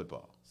ran the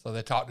football. So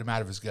they talked him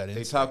out of his gut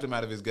instinct. They talked him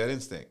out of his gut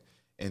instinct.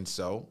 And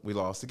so we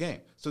lost the game.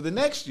 So the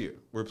next year,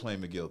 we're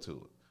playing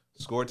McGill-Tulane.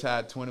 Score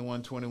tied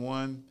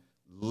 21-21,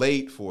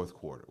 late fourth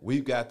quarter.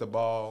 We've got the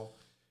ball.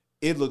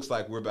 It looks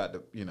like we're about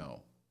to,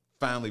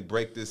 finally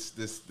break this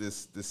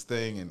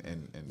thing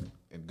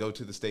and go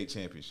to the state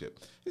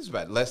championship. This is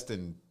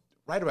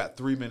right about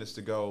 3 minutes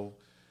to go.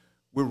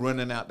 We're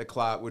running out the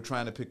clock. We're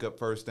trying to pick up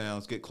first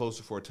downs, get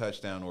closer for a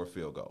touchdown or a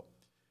field goal.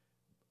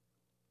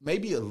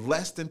 Maybe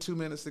less than 2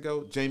 minutes to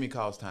go, Jamie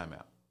calls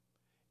timeout.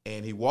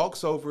 And he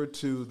walks over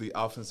to the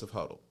offensive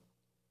huddle.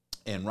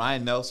 And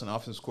Ryan Nelson,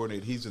 offensive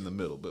coordinator, he's in the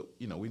middle. But,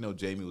 we know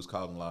Jamie was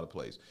calling a lot of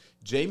plays.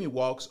 Jamie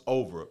walks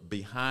over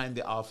behind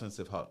the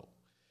offensive huddle.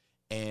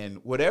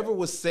 And whatever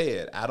was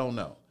said, I don't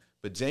know.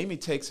 But Jamie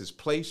takes his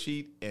play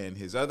sheet, and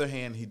his other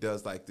hand, he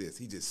does like this.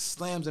 He just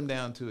slams him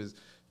down to his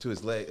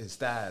leg, his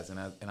thighs. And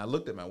I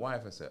looked at my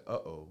wife. I said,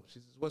 uh-oh. She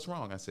says, what's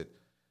wrong? I said,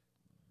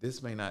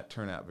 this may not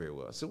turn out very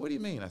well. I said, what do you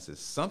mean? I said,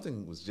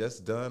 something was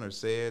just done or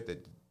said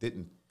that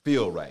didn't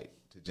feel right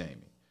to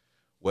Jamie.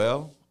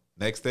 Well,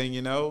 next thing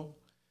you know,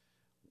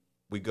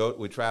 we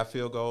try a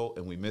field goal,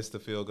 and we miss the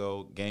field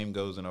goal. Game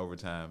goes in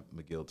overtime.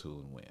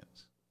 McGill-Tulane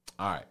wins.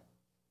 All right.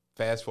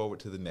 Fast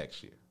forward to the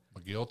next year.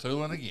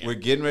 McGill-Tulane again. We're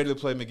getting ready to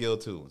play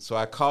McGill-Tulane. So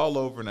I call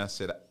over, and I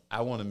said,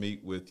 I want to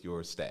meet with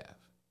your staff.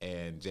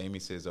 And Jamie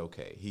says,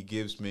 okay. He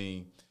gives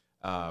me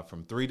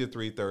from 3 to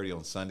 3:30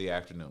 on Sunday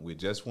afternoon. We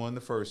just won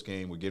the first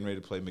game. We're getting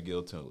ready to play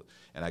McGill-Tulane.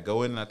 And I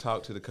go in and I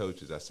talk to the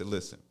coaches. I said,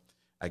 listen,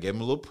 I gave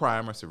him a little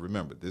primer. I said,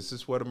 remember, this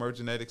is what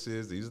emergenetics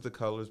is. These are the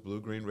colors, blue,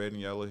 green, red,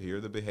 and yellow. Here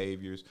are the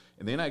behaviors.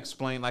 And then I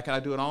explain, like I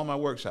do in all my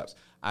workshops,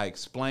 I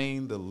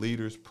explain the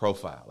leader's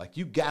profile. Like,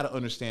 you got to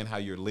understand how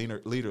your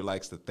leader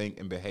likes to think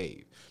and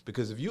behave.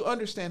 Because if you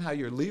understand how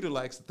your leader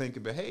likes to think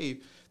and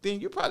behave, then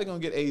you're probably going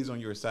to get A's on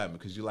your assignment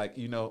because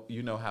you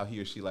know how he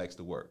or she likes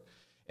to work.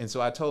 And so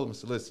I told him, I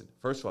said, listen,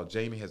 first of all,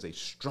 Jamie has a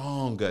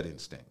strong gut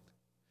instinct,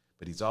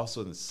 but he's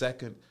also in the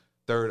second,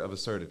 third of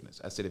assertiveness.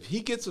 I said, if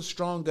he gets a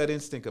strong gut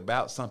instinct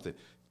about something,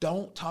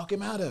 don't talk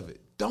him out of it.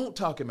 Don't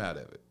talk him out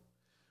of it.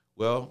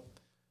 Well,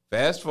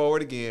 fast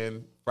forward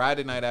again,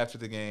 Friday night after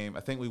the game, I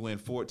think we win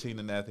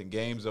 14-0.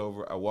 Game's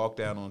over. I walk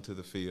down onto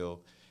the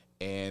field,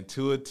 and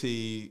to a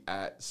T,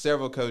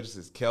 several coaches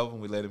says,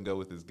 Kelvin, we let him go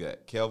with his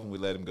gut. Kelvin, we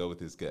let him go with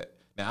his gut.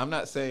 Now, I'm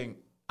not saying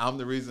I'm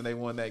the reason they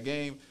won that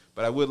game,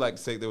 but I would like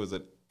to say there was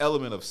an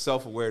element of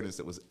self-awareness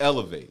that was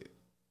elevated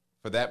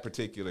for that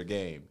particular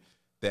game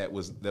that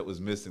was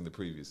missing the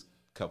previous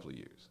couple of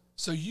years.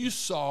 So you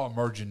saw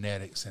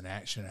emergenetics in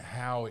action and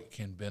how it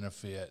can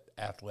benefit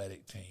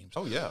athletic teams.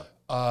 Oh, yeah.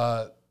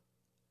 I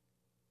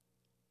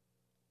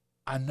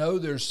know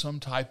there's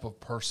some type of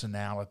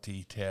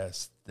personality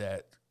test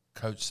that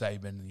Coach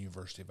Saban and the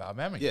University of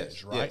Alabama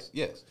uses, right?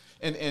 Yes.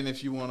 And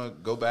if you want to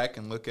go back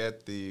and look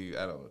at the,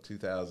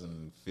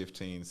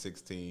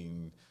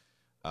 2015-16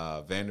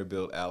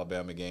 Vanderbilt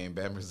Alabama game,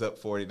 Bama's up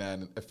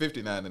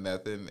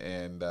 59-0,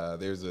 and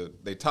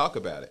they talk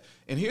about it.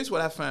 And here's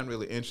what I find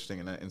really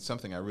interesting, and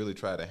something I really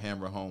try to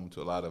hammer home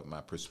to a lot of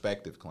my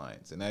prospective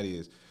clients, and that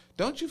is,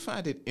 don't you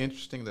find it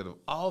interesting that of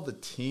all the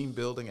team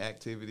building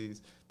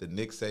activities that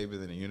Nick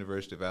Saban and the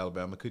University of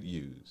Alabama could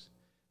use,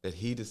 that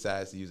he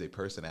decides to use a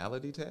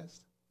personality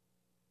test?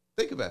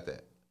 Think about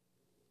that.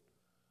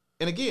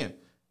 And again,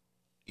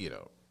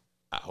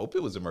 I hope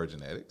it was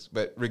emergenetics,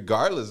 but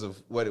regardless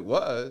of what it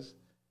was,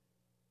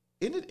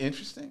 isn't it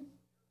interesting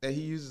that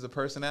he uses a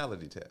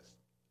personality test?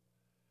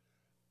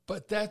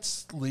 But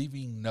that's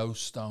leaving no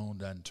stone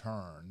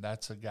unturned.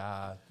 That's a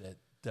guy that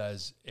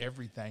does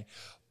everything.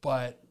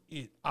 But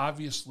it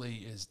obviously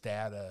is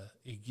data.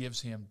 It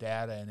gives him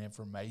data and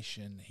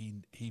information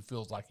he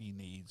feels like he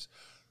needs.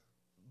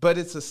 But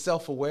it's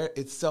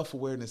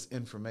self-awareness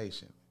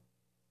information.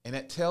 And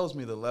that tells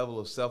me the level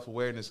of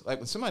self-awareness. Like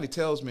when somebody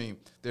tells me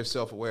they're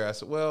self-aware, I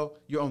said, well,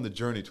 you're on the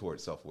journey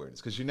towards self-awareness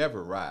because you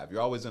never arrive.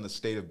 You're always in a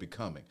state of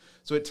becoming.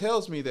 So it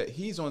tells me that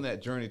he's on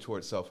that journey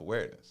towards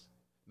self-awareness,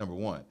 number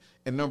one.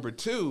 And number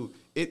two,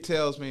 it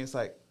tells me it's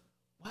like,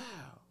 wow.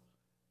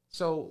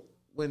 So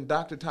when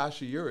Dr.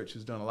 Tasha Eurich,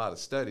 who's done a lot of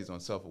studies on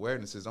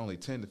self-awareness, says only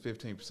 10 to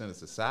 15% of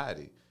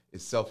society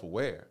is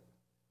self-aware,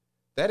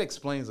 that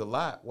explains a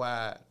lot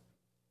why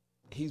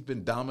he's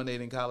been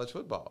dominating college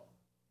football.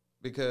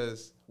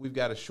 Because we've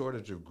got a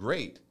shortage of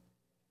great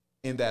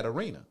in that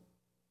arena.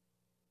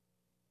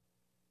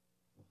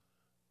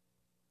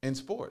 In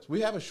sports,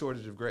 we have a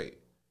shortage of great.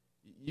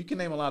 You can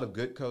name a lot of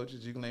good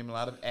coaches. You can name a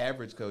lot of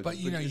average coaches. But,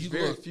 there's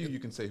very few you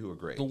can say who are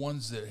great. The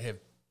ones that have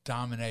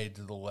dominated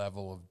to the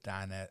level of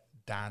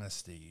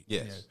dynasty.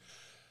 Yes.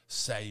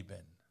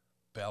 Saban,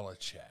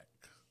 Belichick.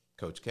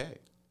 Coach K.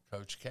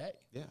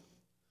 Yeah.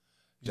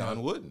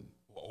 John Wooden.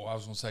 Well, I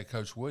was going to say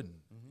Coach Wooden.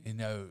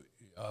 Mm-hmm.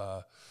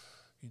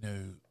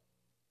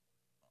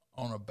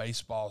 On a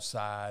baseball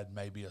side,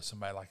 maybe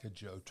somebody like a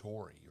Joe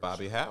Torre.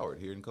 Bobby Howard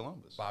here in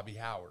Columbus. Bobby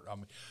Howard. I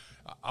mean,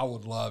 I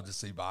would love to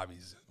see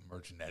Bobby's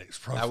emergenetics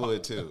profile. I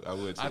would too. I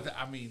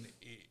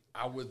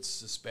would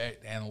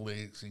suspect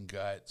analytics and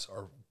guts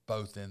are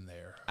both in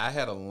there. I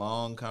had a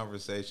long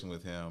conversation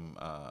with him,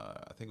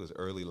 I think it was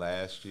early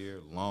last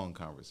year, long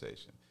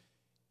conversation.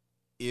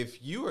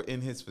 If you are in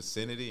his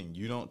vicinity and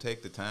you don't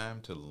take the time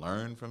to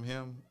learn from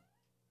him,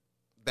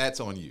 that's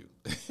on you.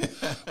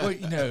 Well,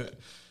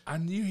 I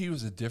knew he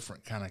was a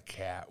different kind of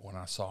cat when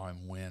I saw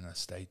him win a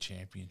state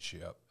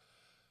championship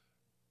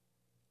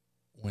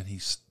when he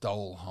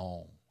stole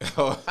home.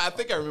 Oh, I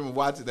think I remember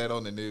watching that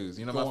on the news.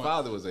 My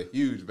father was a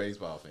huge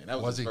baseball fan. That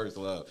was his first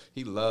love.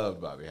 He loved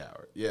Bobby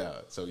Howard. Yeah,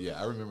 so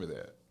I remember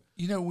that.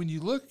 When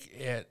you look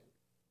at,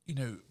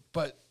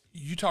 but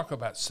you talk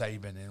about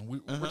Saban, and we're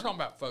talking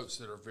about folks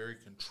that are very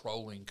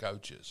controlling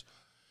coaches.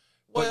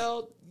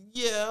 Well,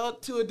 yeah,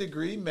 to a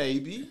degree,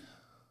 maybe,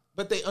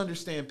 but they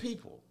understand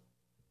people.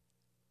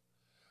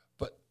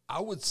 But I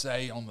would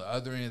say on the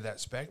other end of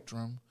that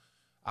spectrum,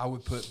 I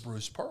would put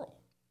Bruce Pearl.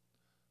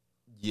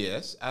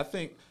 Yes, I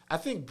think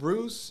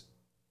Bruce,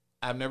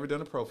 I've never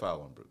done a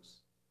profile on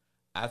Bruce.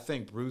 I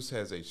think Bruce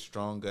has a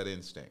strong gut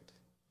instinct,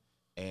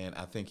 and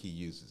I think he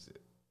uses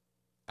it.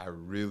 I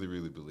really,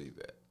 really believe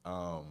that.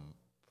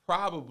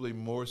 Probably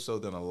more so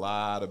than a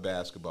lot of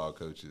basketball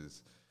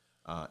coaches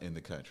in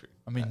the country.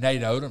 I mean,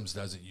 Nate Odoms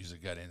doesn't use a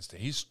gut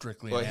instinct. He's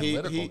strictly an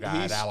analytical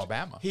guy at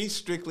Alabama. He's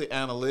strictly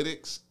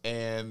analytics,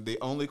 and the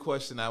only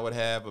question I would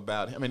have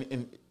about him,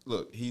 and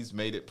look, he's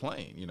made it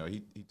plain.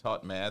 He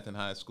taught math in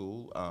high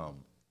school.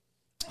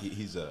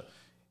 He's a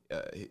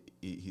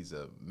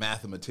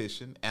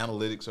mathematician.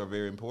 Analytics are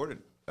very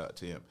important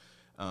to him.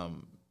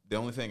 The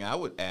only thing I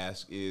would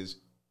ask is,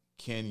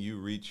 can you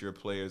reach your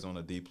players on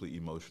a deeply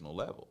emotional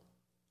level?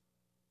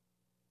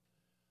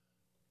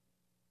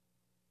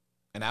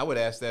 And I would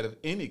ask that of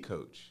any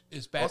coach.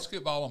 Is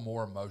basketball a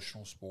more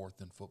emotional sport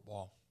than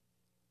football?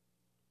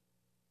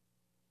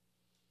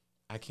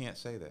 I can't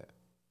say that.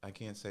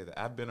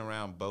 I've been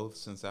around both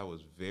since I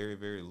was very,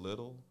 very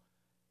little.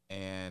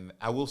 And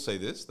I will say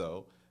this,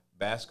 though.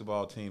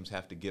 Basketball teams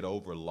have to get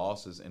over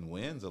losses and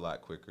wins a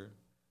lot quicker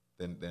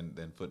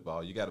than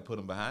football. You got to put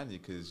them behind you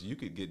because you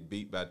could get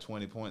beat by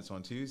 20 points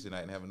on Tuesday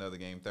night and have another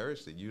game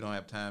Thursday. You don't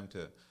have time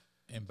to.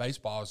 And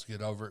baseballs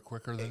get over it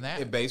quicker than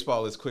that. And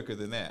baseball is quicker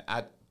than that.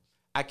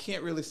 I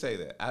can't really say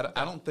that.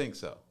 I don't think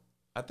so.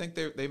 I think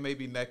they may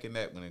be neck and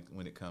neck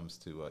when it comes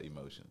to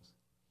emotions.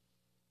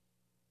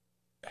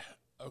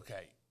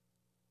 Okay.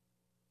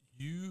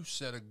 You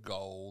set a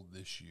goal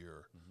this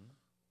year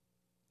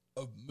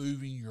of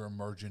moving your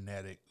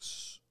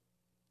emergenetics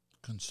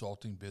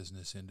consulting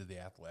business into the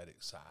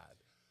athletic side.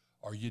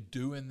 Are you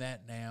doing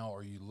that now?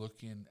 Are you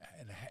looking,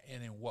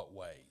 and in what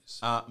ways?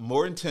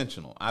 More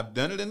intentional. I've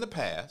done it in the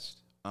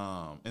past.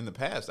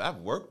 I've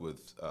worked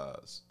with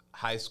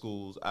high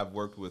schools. I've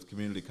worked with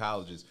community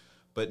colleges,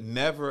 but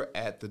never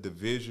at the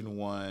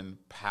Division I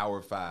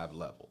Power 5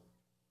 level.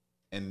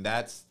 And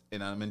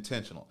I'm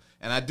intentional.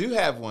 And I do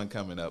have one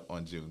coming up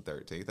on June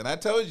 13th. And I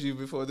told you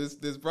before this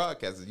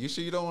broadcast, you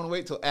sure you don't want to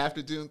wait till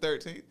after June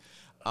 13th?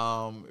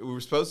 We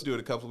were supposed to do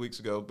it a couple of weeks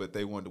ago, but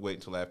they wanted to wait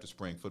until after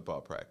spring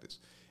football practice.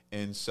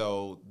 And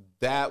so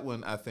that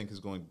one, I think, is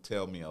going to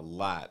tell me a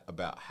lot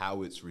about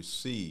how it's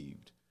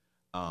received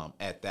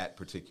at that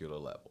particular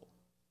level.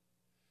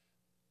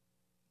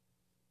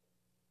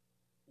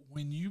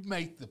 When you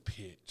make the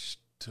pitch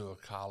to a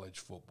college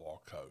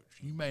football coach,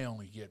 you may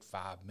only get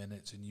 5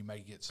 minutes, and you may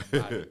get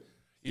somebody,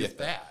 if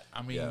that.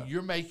 I mean,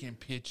 you're making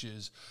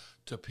pitches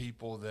to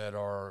people that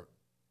are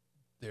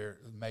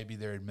maybe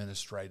they're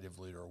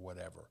administratively or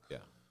whatever. Yeah.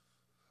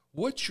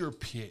 What's your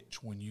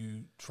pitch when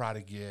you try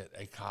to get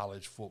a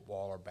college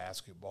football or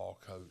basketball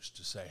coach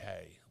to say,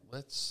 hey,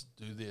 let's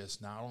do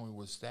this not only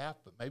with staff,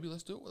 but maybe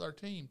let's do it with our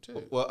team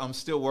too? Well, I'm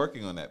still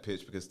working on that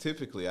pitch because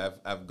typically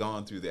I've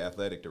gone through the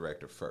athletic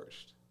director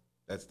first.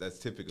 That's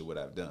typically what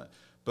I've done.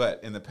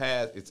 But in the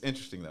past, it's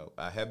interesting though,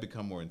 I have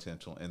become more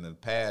intentional. In the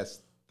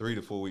past 3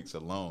 to 4 weeks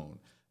alone,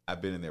 I've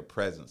been in their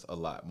presence a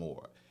lot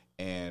more.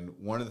 And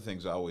one of the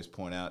things I always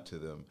point out to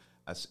them,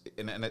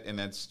 and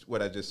that's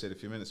what I just said a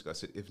few minutes ago. I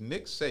said, if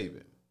Nick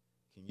Saban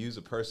can use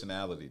a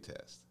personality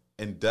test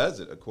and does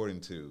it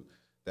according to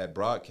that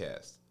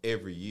broadcast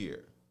every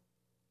year,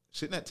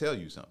 shouldn't that tell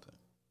you something?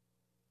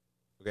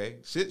 Okay?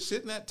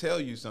 Shouldn't that tell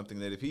you something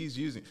that if he's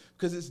using,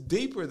 because it's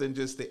deeper than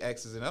just the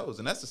X's and O's.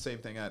 And that's the same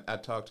thing I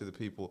talk to the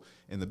people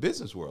in the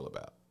business world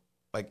about.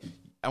 Like,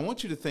 I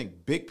want you to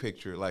think big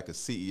picture like a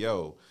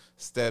CEO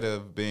instead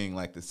of being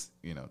like this,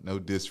 no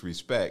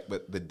disrespect,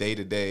 but the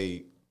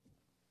day-to-day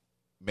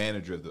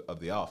manager of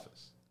the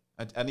office.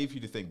 I need for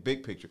you to think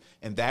big picture.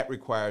 And that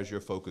requires your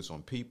focus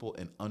on people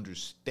and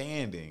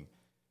understanding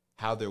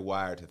how they're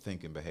wired to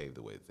think and behave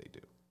the way that they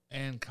do.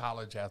 And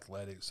college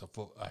athletics,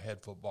 a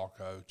head football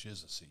coach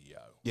is a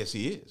CEO. Yes,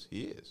 he is.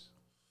 He is.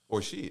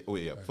 Or she. Oh,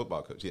 yeah,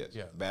 football coch, yes.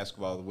 Yeah.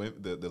 Basketball,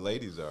 the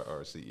ladies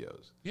are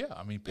CEOs. Yeah,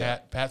 I mean,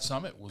 Pat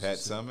Summit was Pat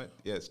Summit,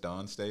 yes.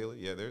 Don Staley,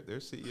 yeah, they're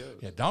CEOs.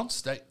 Yeah, Don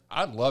Staley.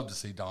 I'd love to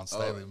see Don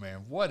Staley,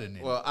 man. What an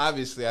idiot. Well,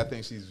 obviously, I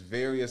think she's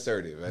very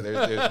assertive.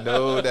 There's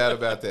no doubt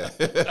about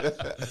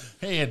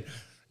that.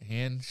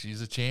 and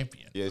she's a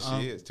champion. Yes,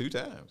 she is, 2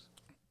 times.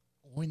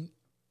 When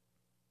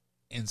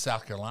in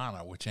South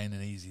Carolina, which ain't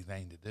an easy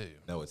thing to do.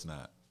 No, it's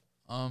not.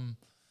 I mean,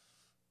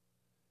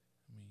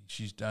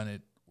 she's done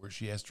it where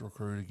she has to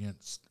recruit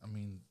against. I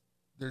mean,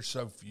 there's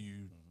so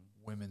few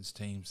women's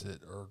teams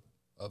that are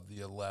of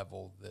the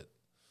level that.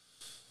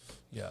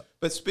 Yeah.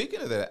 But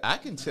speaking of that, I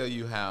can tell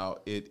you how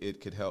it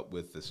could help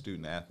with the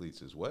student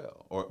athletes as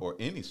well, or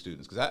any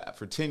students. Because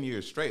for 10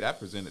 years straight, I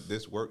presented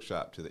this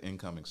workshop to the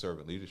incoming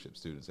servant leadership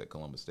students at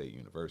Columbus State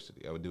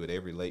University. I would do it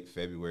every late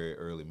February,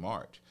 early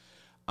March.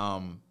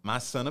 My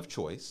son of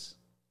choice,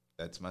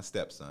 that's my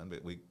stepson, but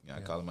I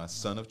call him my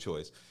son of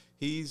choice.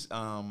 He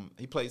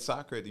played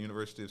soccer at the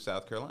University of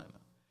South Carolina.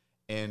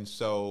 And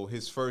so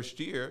his first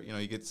year,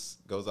 he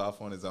goes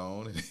off on his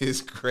own, and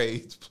his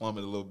grades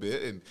plummet a little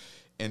bit.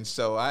 And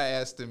so I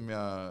asked him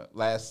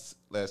last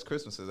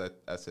Christmas,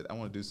 I said, I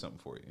want to do something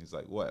for you. He's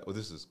like, what? Well,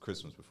 this is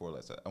Christmas before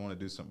last. I want to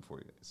do something for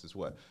you. He says,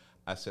 what?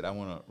 I said, I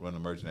want to run a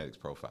emergenetics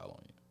profile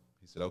on you.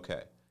 He said,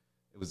 okay.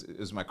 It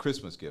was my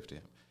Christmas gift to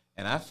him.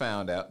 And I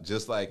found out,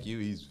 just like you,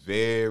 he's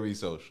very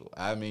social.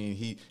 I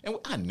mean, and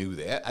I knew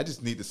that. I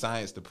just need the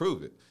science to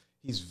prove it.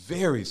 He's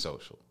very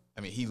social.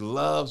 I mean, he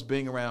loves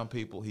being around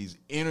people. He's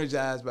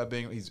energized by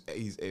he's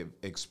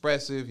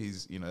expressive.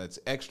 He's, that's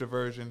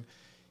extroversion.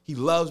 He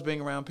loves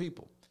being around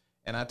people.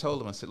 And I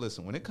told him, I said,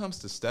 listen, when it comes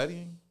to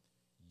studying,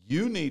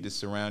 you need to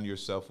surround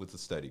yourself with a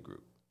study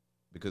group.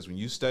 Because when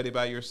you study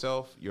by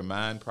yourself, your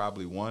mind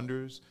probably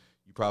wanders.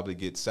 You probably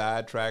get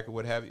sidetracked or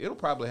what have you. It'll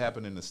probably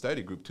happen in the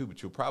study group too,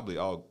 but you'll probably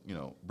all,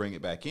 bring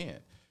it back in.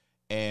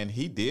 And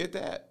he did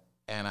that.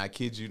 And I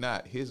kid you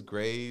not, his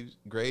grades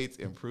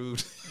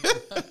improved.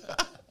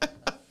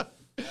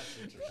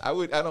 I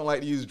don't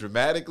like to use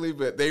dramatically,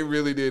 but they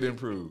really did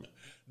improve.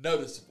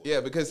 Noticeable.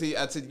 Yeah, because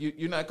I said,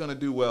 you're not going to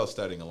do well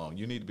studying alone.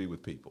 You need to be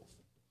with people.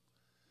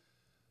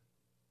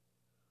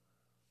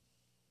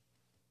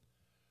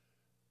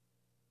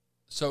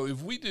 So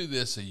if we do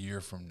this a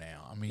year from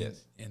now, I mean,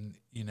 Yes. and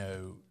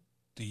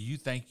do you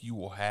think you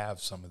will have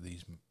some of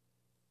these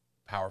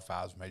Power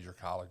Fives, major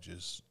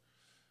colleges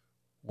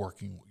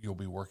working? You'll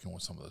be working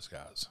with some of those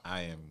guys.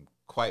 I am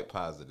quite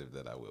positive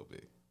that I will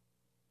be.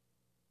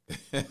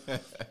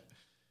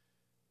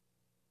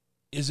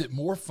 Is it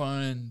more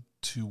fun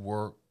to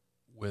work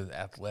with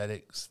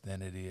athletics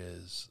than it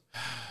is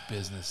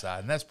business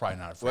side? And that's probably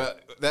not a fair.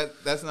 Well,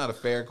 that's not a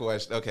fair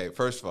question. Okay,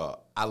 first of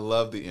all, I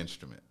love the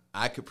instrument.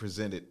 I could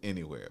present it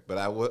anywhere. But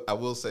I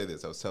will say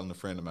this. I was telling a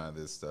friend of mine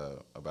this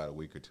about a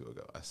week or two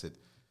ago. I said,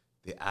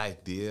 the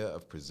idea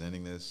of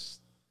presenting this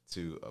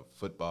to a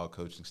football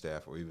coaching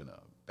staff or even a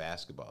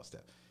basketball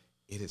staff,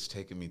 it has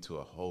taken me to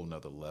a whole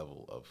nother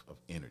level of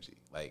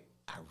energy. Like,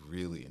 I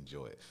really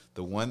enjoy it.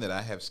 The one that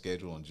I have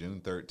scheduled on June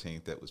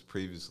 13th that was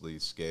previously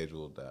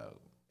scheduled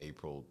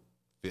April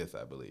 5th,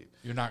 I believe.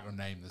 You're not going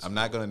to name this I'm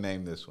not going to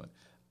name this one.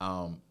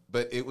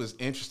 But it was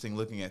interesting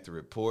looking at the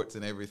reports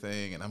and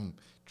everything, and I'm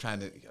trying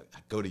to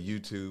go to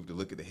YouTube to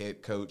look at the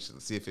head coach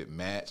and see if it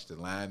matched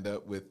and lined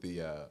up with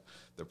the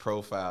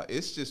profile.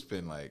 It's just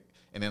been like,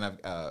 and then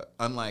I've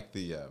unlike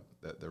the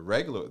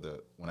regular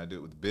when I do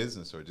it with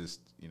business or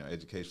just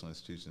educational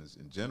institutions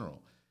in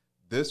general,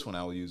 this one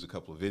I will use a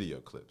couple of video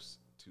clips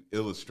to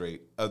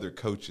illustrate other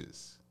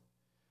coaches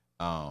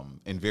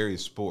in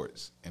various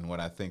sports and what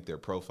I think their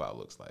profile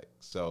looks like.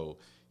 So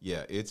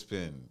yeah, it's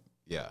been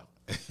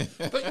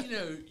But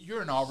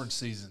you're an Auburn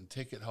season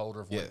ticket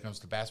holder when it comes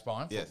to basketball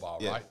and football,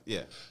 right?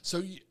 Yeah.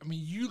 So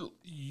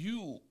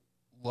you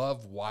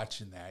love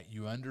watching that.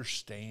 You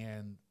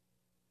understand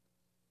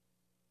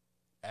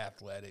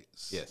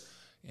athletics, Yes,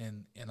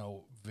 in a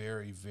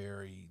very,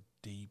 very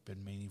deep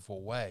and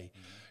meaningful way.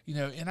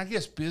 And I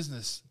guess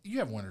business, you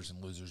have winners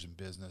and losers in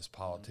business,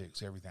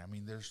 politics, everything. I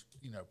mean, there's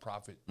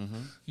profit,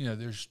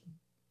 there's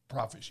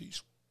profit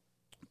sheets.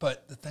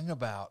 But the thing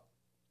about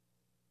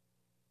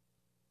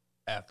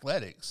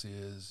athletics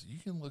is you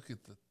can look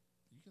at the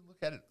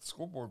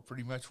scoreboard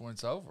pretty much when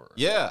it's over.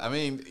 Yeah, I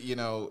mean,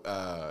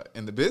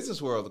 in the business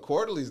world, the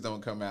quarterlies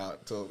don't come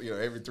out till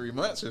every 3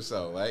 months or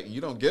so, right? You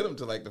don't get them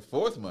till like the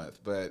fourth month,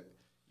 but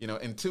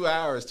in 2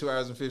 hours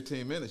and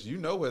 15 minutes,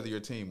 whether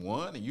your team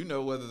won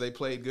and whether they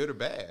played good or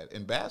bad.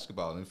 In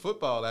basketball and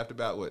football, after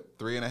about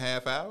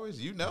 3.5 hours,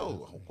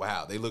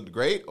 wow, they looked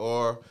great,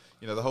 or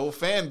the whole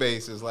fan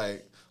base is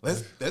like,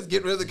 let's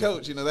get rid of the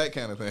coach, that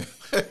kind of thing.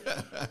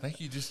 I think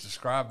you just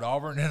described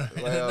Auburn in a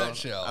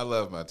nutshell. I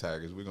love my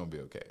Tigers. We're gonna be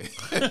okay.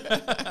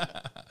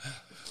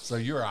 So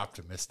you're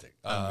optimistic.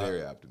 I'm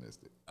very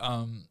optimistic.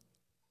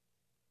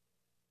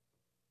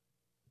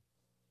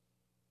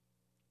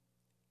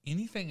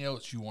 Anything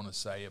else you want to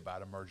say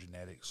about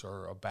emergenetics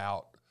or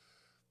about,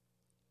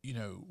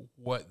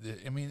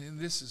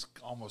 this has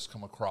almost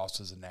come across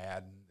as an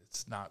ad, and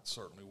it's not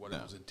certainly what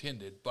it was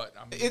intended, but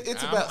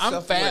it's about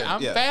self-awareness.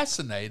 I'm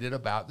fascinated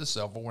about the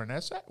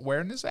self-awareness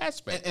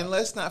aspect. And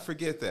let's not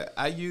forget that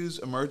I use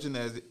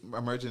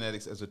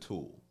emergenetics as a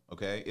tool.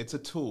 Okay, it's a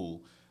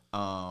tool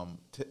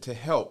to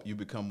help you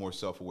become more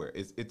self-aware.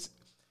 It's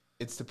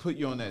to put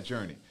you on that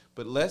journey.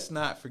 But let's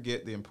not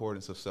forget the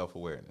importance of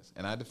self-awareness.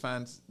 And I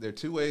define there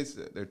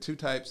are two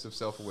types of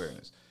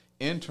self-awareness.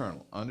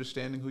 Internal,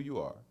 understanding who you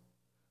are.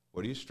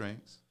 What are your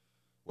strengths?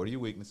 What are your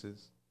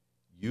weaknesses?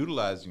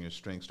 Utilizing your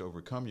strengths to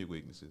overcome your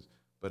weaknesses.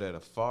 But at a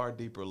far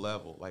deeper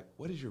level, like,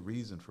 what is your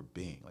reason for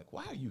being? Like,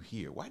 why are you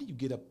here? Why do you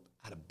get up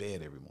out of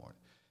bed every morning?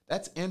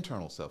 That's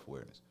internal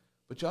self-awareness.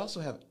 But you also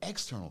have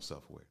external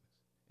self-awareness.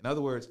 In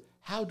other words,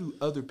 how do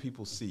other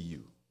people see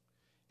you?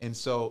 And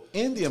so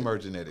in the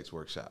Emergenetics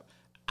workshop,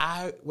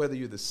 whether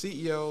you're the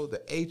CEO, the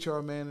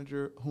HR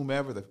manager,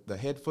 whomever, the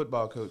head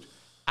football coach,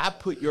 I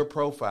put your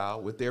profile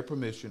with their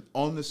permission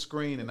on the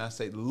screen and I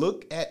say,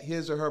 look at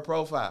his or her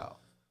profile.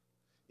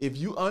 If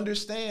you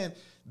understand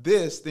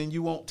this, then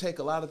you won't take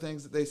a lot of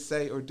things that they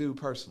say or do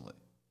personally.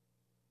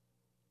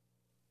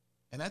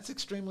 And that's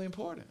extremely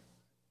important.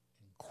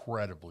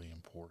 Incredibly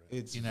important.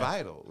 It's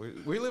vital.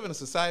 We live in a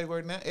society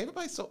where now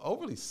everybody's so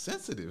overly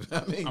sensitive.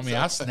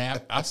 I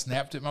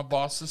snapped at my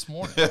boss this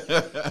morning.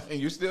 And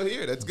you're still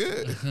here. That's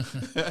good.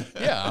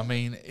 Yeah,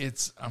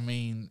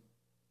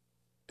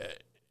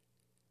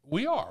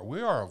 we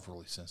are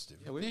overly sensitive.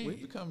 Yeah,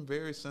 we've become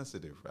very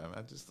sensitive.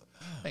 I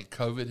think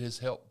COVID has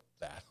helped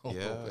that.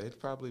 It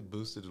probably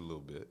boosted it a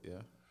little bit.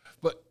 Yeah,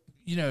 but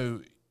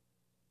in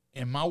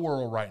my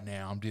world right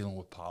now, I'm dealing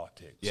with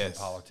politics and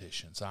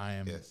politicians. I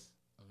am. Yes.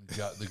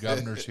 The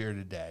governor's here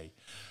today.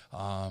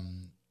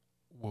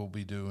 We'll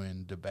be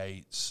doing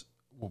debates.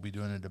 We'll be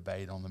doing a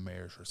debate on the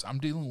mayor's race. I'm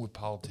dealing with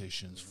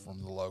politicians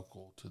from the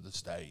local to the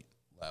state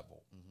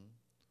level. Mm-hmm.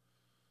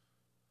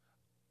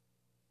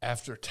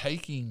 After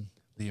taking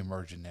the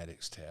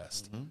emergenetics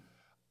test,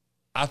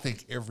 I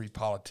think every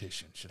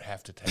politician should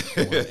have to take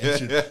one and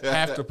should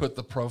have to put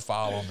the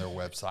profile on their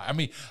website. I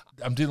mean,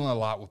 I'm dealing a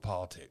lot with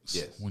politics.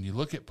 Yes. When you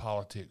look at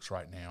politics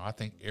right now, I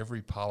think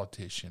every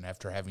politician,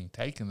 after having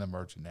taken the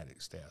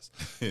emergenetics test,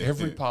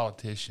 every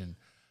politician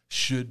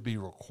should be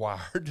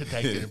required to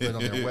take it and put it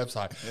on their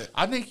website.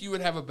 I think you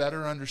would have a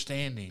better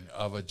understanding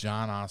of a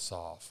John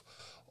Ossoff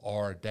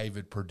or a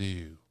David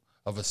Perdue,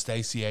 of a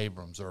Stacey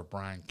Abrams or a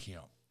Brian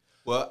Kemp.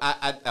 Well,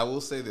 I will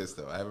say this,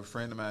 though. I have a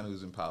friend of mine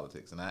who's in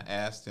politics, and I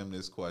asked him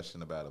this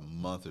question about a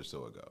month or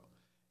so ago.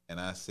 And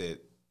I said,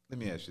 let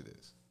me ask you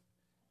this.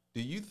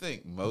 Do you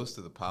think most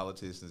of the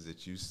politicians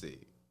that you see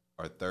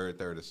are third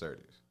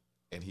assertive?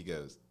 And he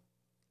goes,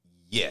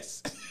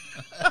 yes.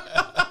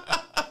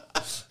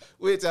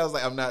 Which I was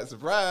like, I'm not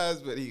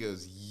surprised, but he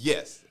goes,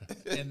 yes.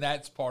 And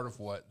that's part of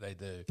what they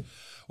do.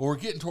 Well, we're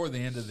getting toward the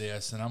end of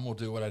this, and I'm going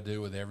to do what I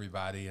do with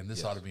everybody, and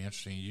this ought to be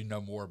interesting. You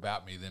know more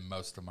about me than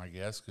most of my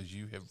guests because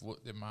you have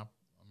looked at my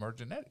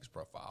emergenetics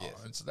profile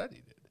and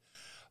studied it.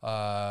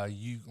 I'm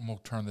going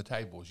to turn the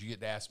tables. You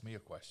get to ask me a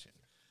question.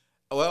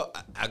 Well,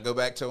 I go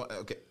back to,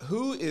 okay,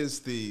 who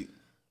is the,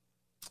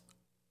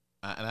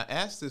 and I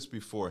asked this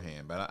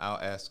beforehand, but I'll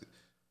ask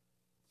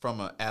from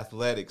an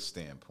athletic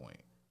standpoint,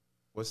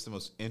 what's the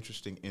most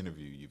interesting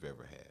interview you've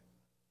ever had?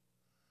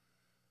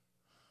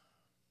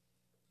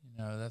 You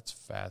know, that's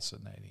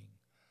fascinating.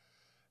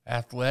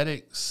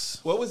 Athletics.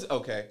 What was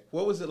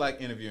it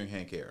like interviewing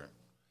Hank Aaron?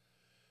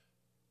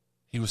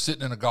 He was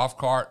sitting in a golf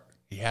cart.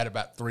 He had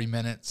about 3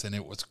 minutes, and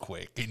it was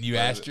quick. And you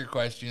asked your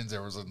questions.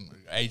 There was an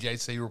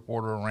AJC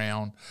reporter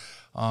around.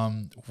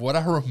 What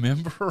I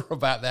remember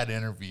about that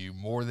interview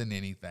more than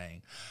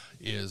anything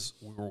is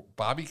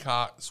Bobby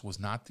Cox was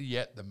not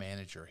yet the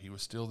manager. He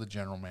was still the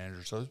general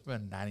manager. So it's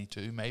been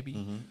 92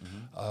 maybe.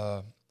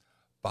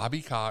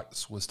 Bobby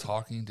Cox was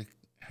talking to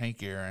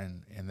Hank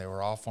Aaron, and they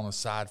were off on a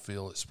side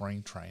field at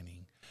spring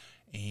training.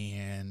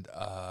 And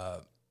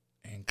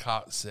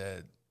Cox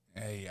said,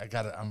 hey, I've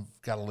got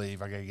to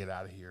leave. I got to get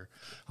out of here.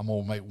 I'm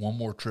going to make one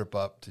more trip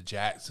up to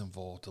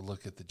Jacksonville to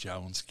look at the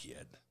Jones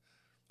kid.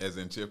 As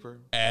in Chipper?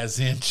 As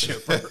in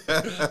Chipper.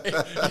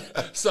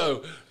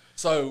 So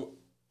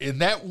in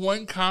that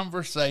one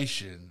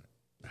conversation,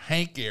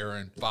 Hank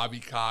Aaron, Bobby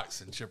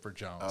Cox, and Chipper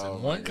Jones,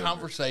 in one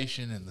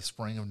conversation in the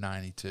spring of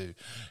 92.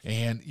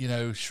 And, you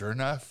know, sure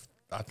enough,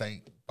 I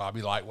think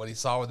Bobby liked what he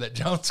saw with that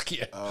Jones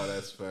kid. Oh,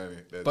 that's funny.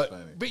 That's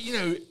funny. But, you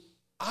know,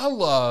 I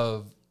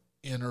love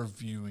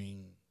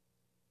interviewing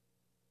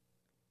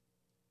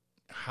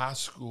high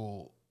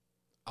school.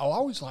 I'll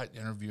always like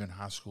interviewing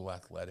high school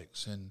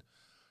athletics. And,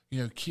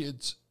 you know,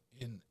 kids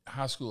in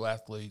high school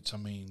athletes, I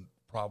mean,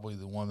 probably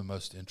one of the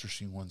most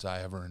interesting ones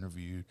I ever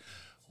interviewed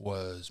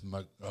was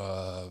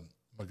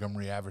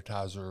Montgomery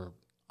Advertiser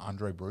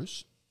Andre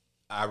Bruce.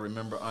 I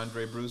remember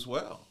Andre Bruce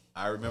well.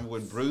 I remember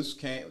when Bruce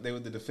came, they were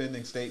the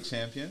defending state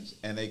champions,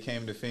 and they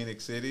came to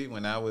Phoenix City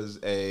when I was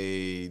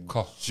a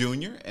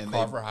junior. And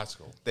Carver High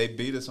School. They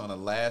beat us on a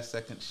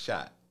last-second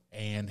shot.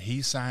 And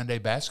he signed a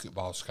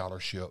basketball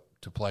scholarship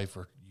to play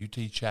for UT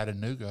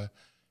Chattanooga.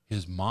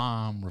 His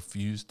mom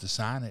refused to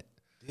sign it.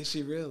 Did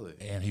she really?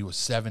 And he was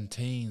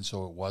 17,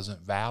 so it wasn't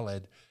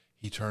valid.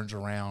 He turns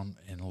around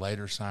and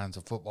later signs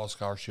a football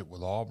scholarship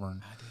with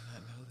Auburn. I did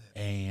not know that.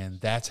 And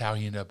that's how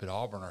he ended up at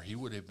Auburn, or he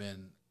would have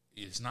been.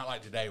 It's not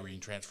like today where you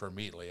can transfer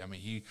immediately. I mean,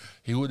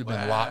 he would have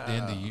been locked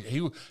into.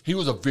 He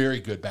was a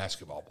very good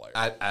basketball player.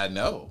 I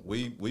know.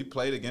 We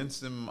played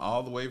against him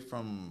all the way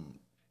from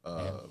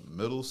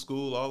middle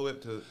school all the way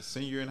up to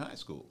senior in high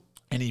school.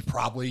 And he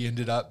probably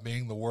ended up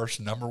being the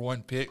worst number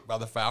one pick by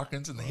the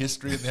Falcons in the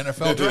history of the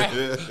NFL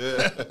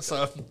draft.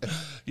 So,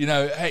 you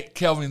know, hey,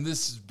 Kelvin,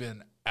 this has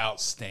been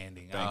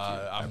outstanding. Thank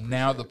you. I'm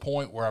now at the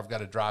point where I've got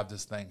to drive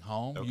this thing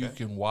home. Okay. You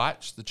can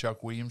watch the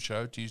Chuck Williams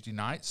Show Tuesday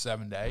night,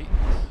 7 to 8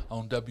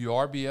 on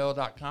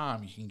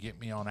WRBL.com. You can get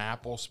me on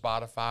Apple,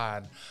 Spotify,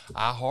 and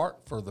iHeart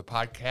for the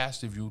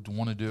podcast if you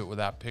want to do it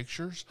without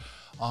pictures.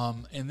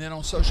 And then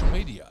on social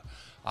media.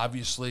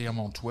 Obviously, I'm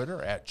on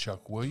Twitter at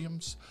Chuck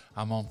Williams.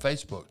 I'm on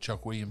Facebook,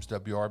 Chuck Williams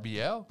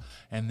WRBL.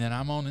 And then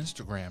I'm on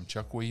Instagram,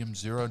 Chuck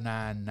Williams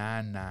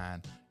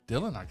 0999.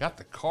 Dylan, I got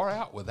the car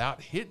out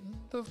without hitting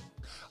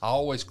I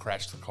always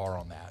crash the car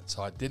on that,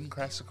 so I didn't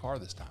crash the car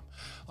this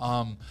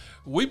time.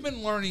 We've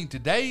been learning.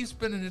 Today's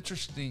been an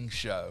interesting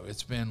show.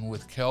 It's been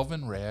with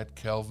Kelvin Redd.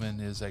 Kelvin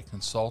is a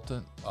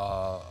consultant,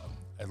 a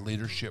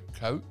leadership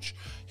coach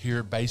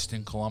here based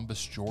in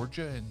Columbus,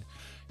 Georgia, and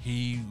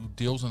he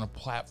deals in a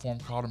platform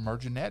called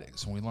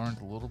Emergenetics, and we learned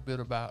a little bit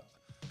about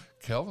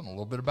Kelvin, a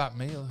little bit about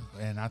me,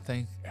 and I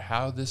think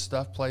how this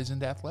stuff plays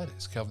into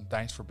athletics. Kelvin,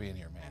 thanks for being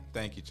here, man.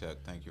 Thank you, Chuck.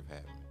 Thank you for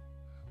having me.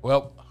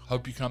 Well,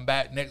 hope you come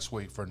back next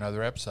week for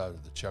another episode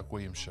of the Chuck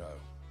Williams Show.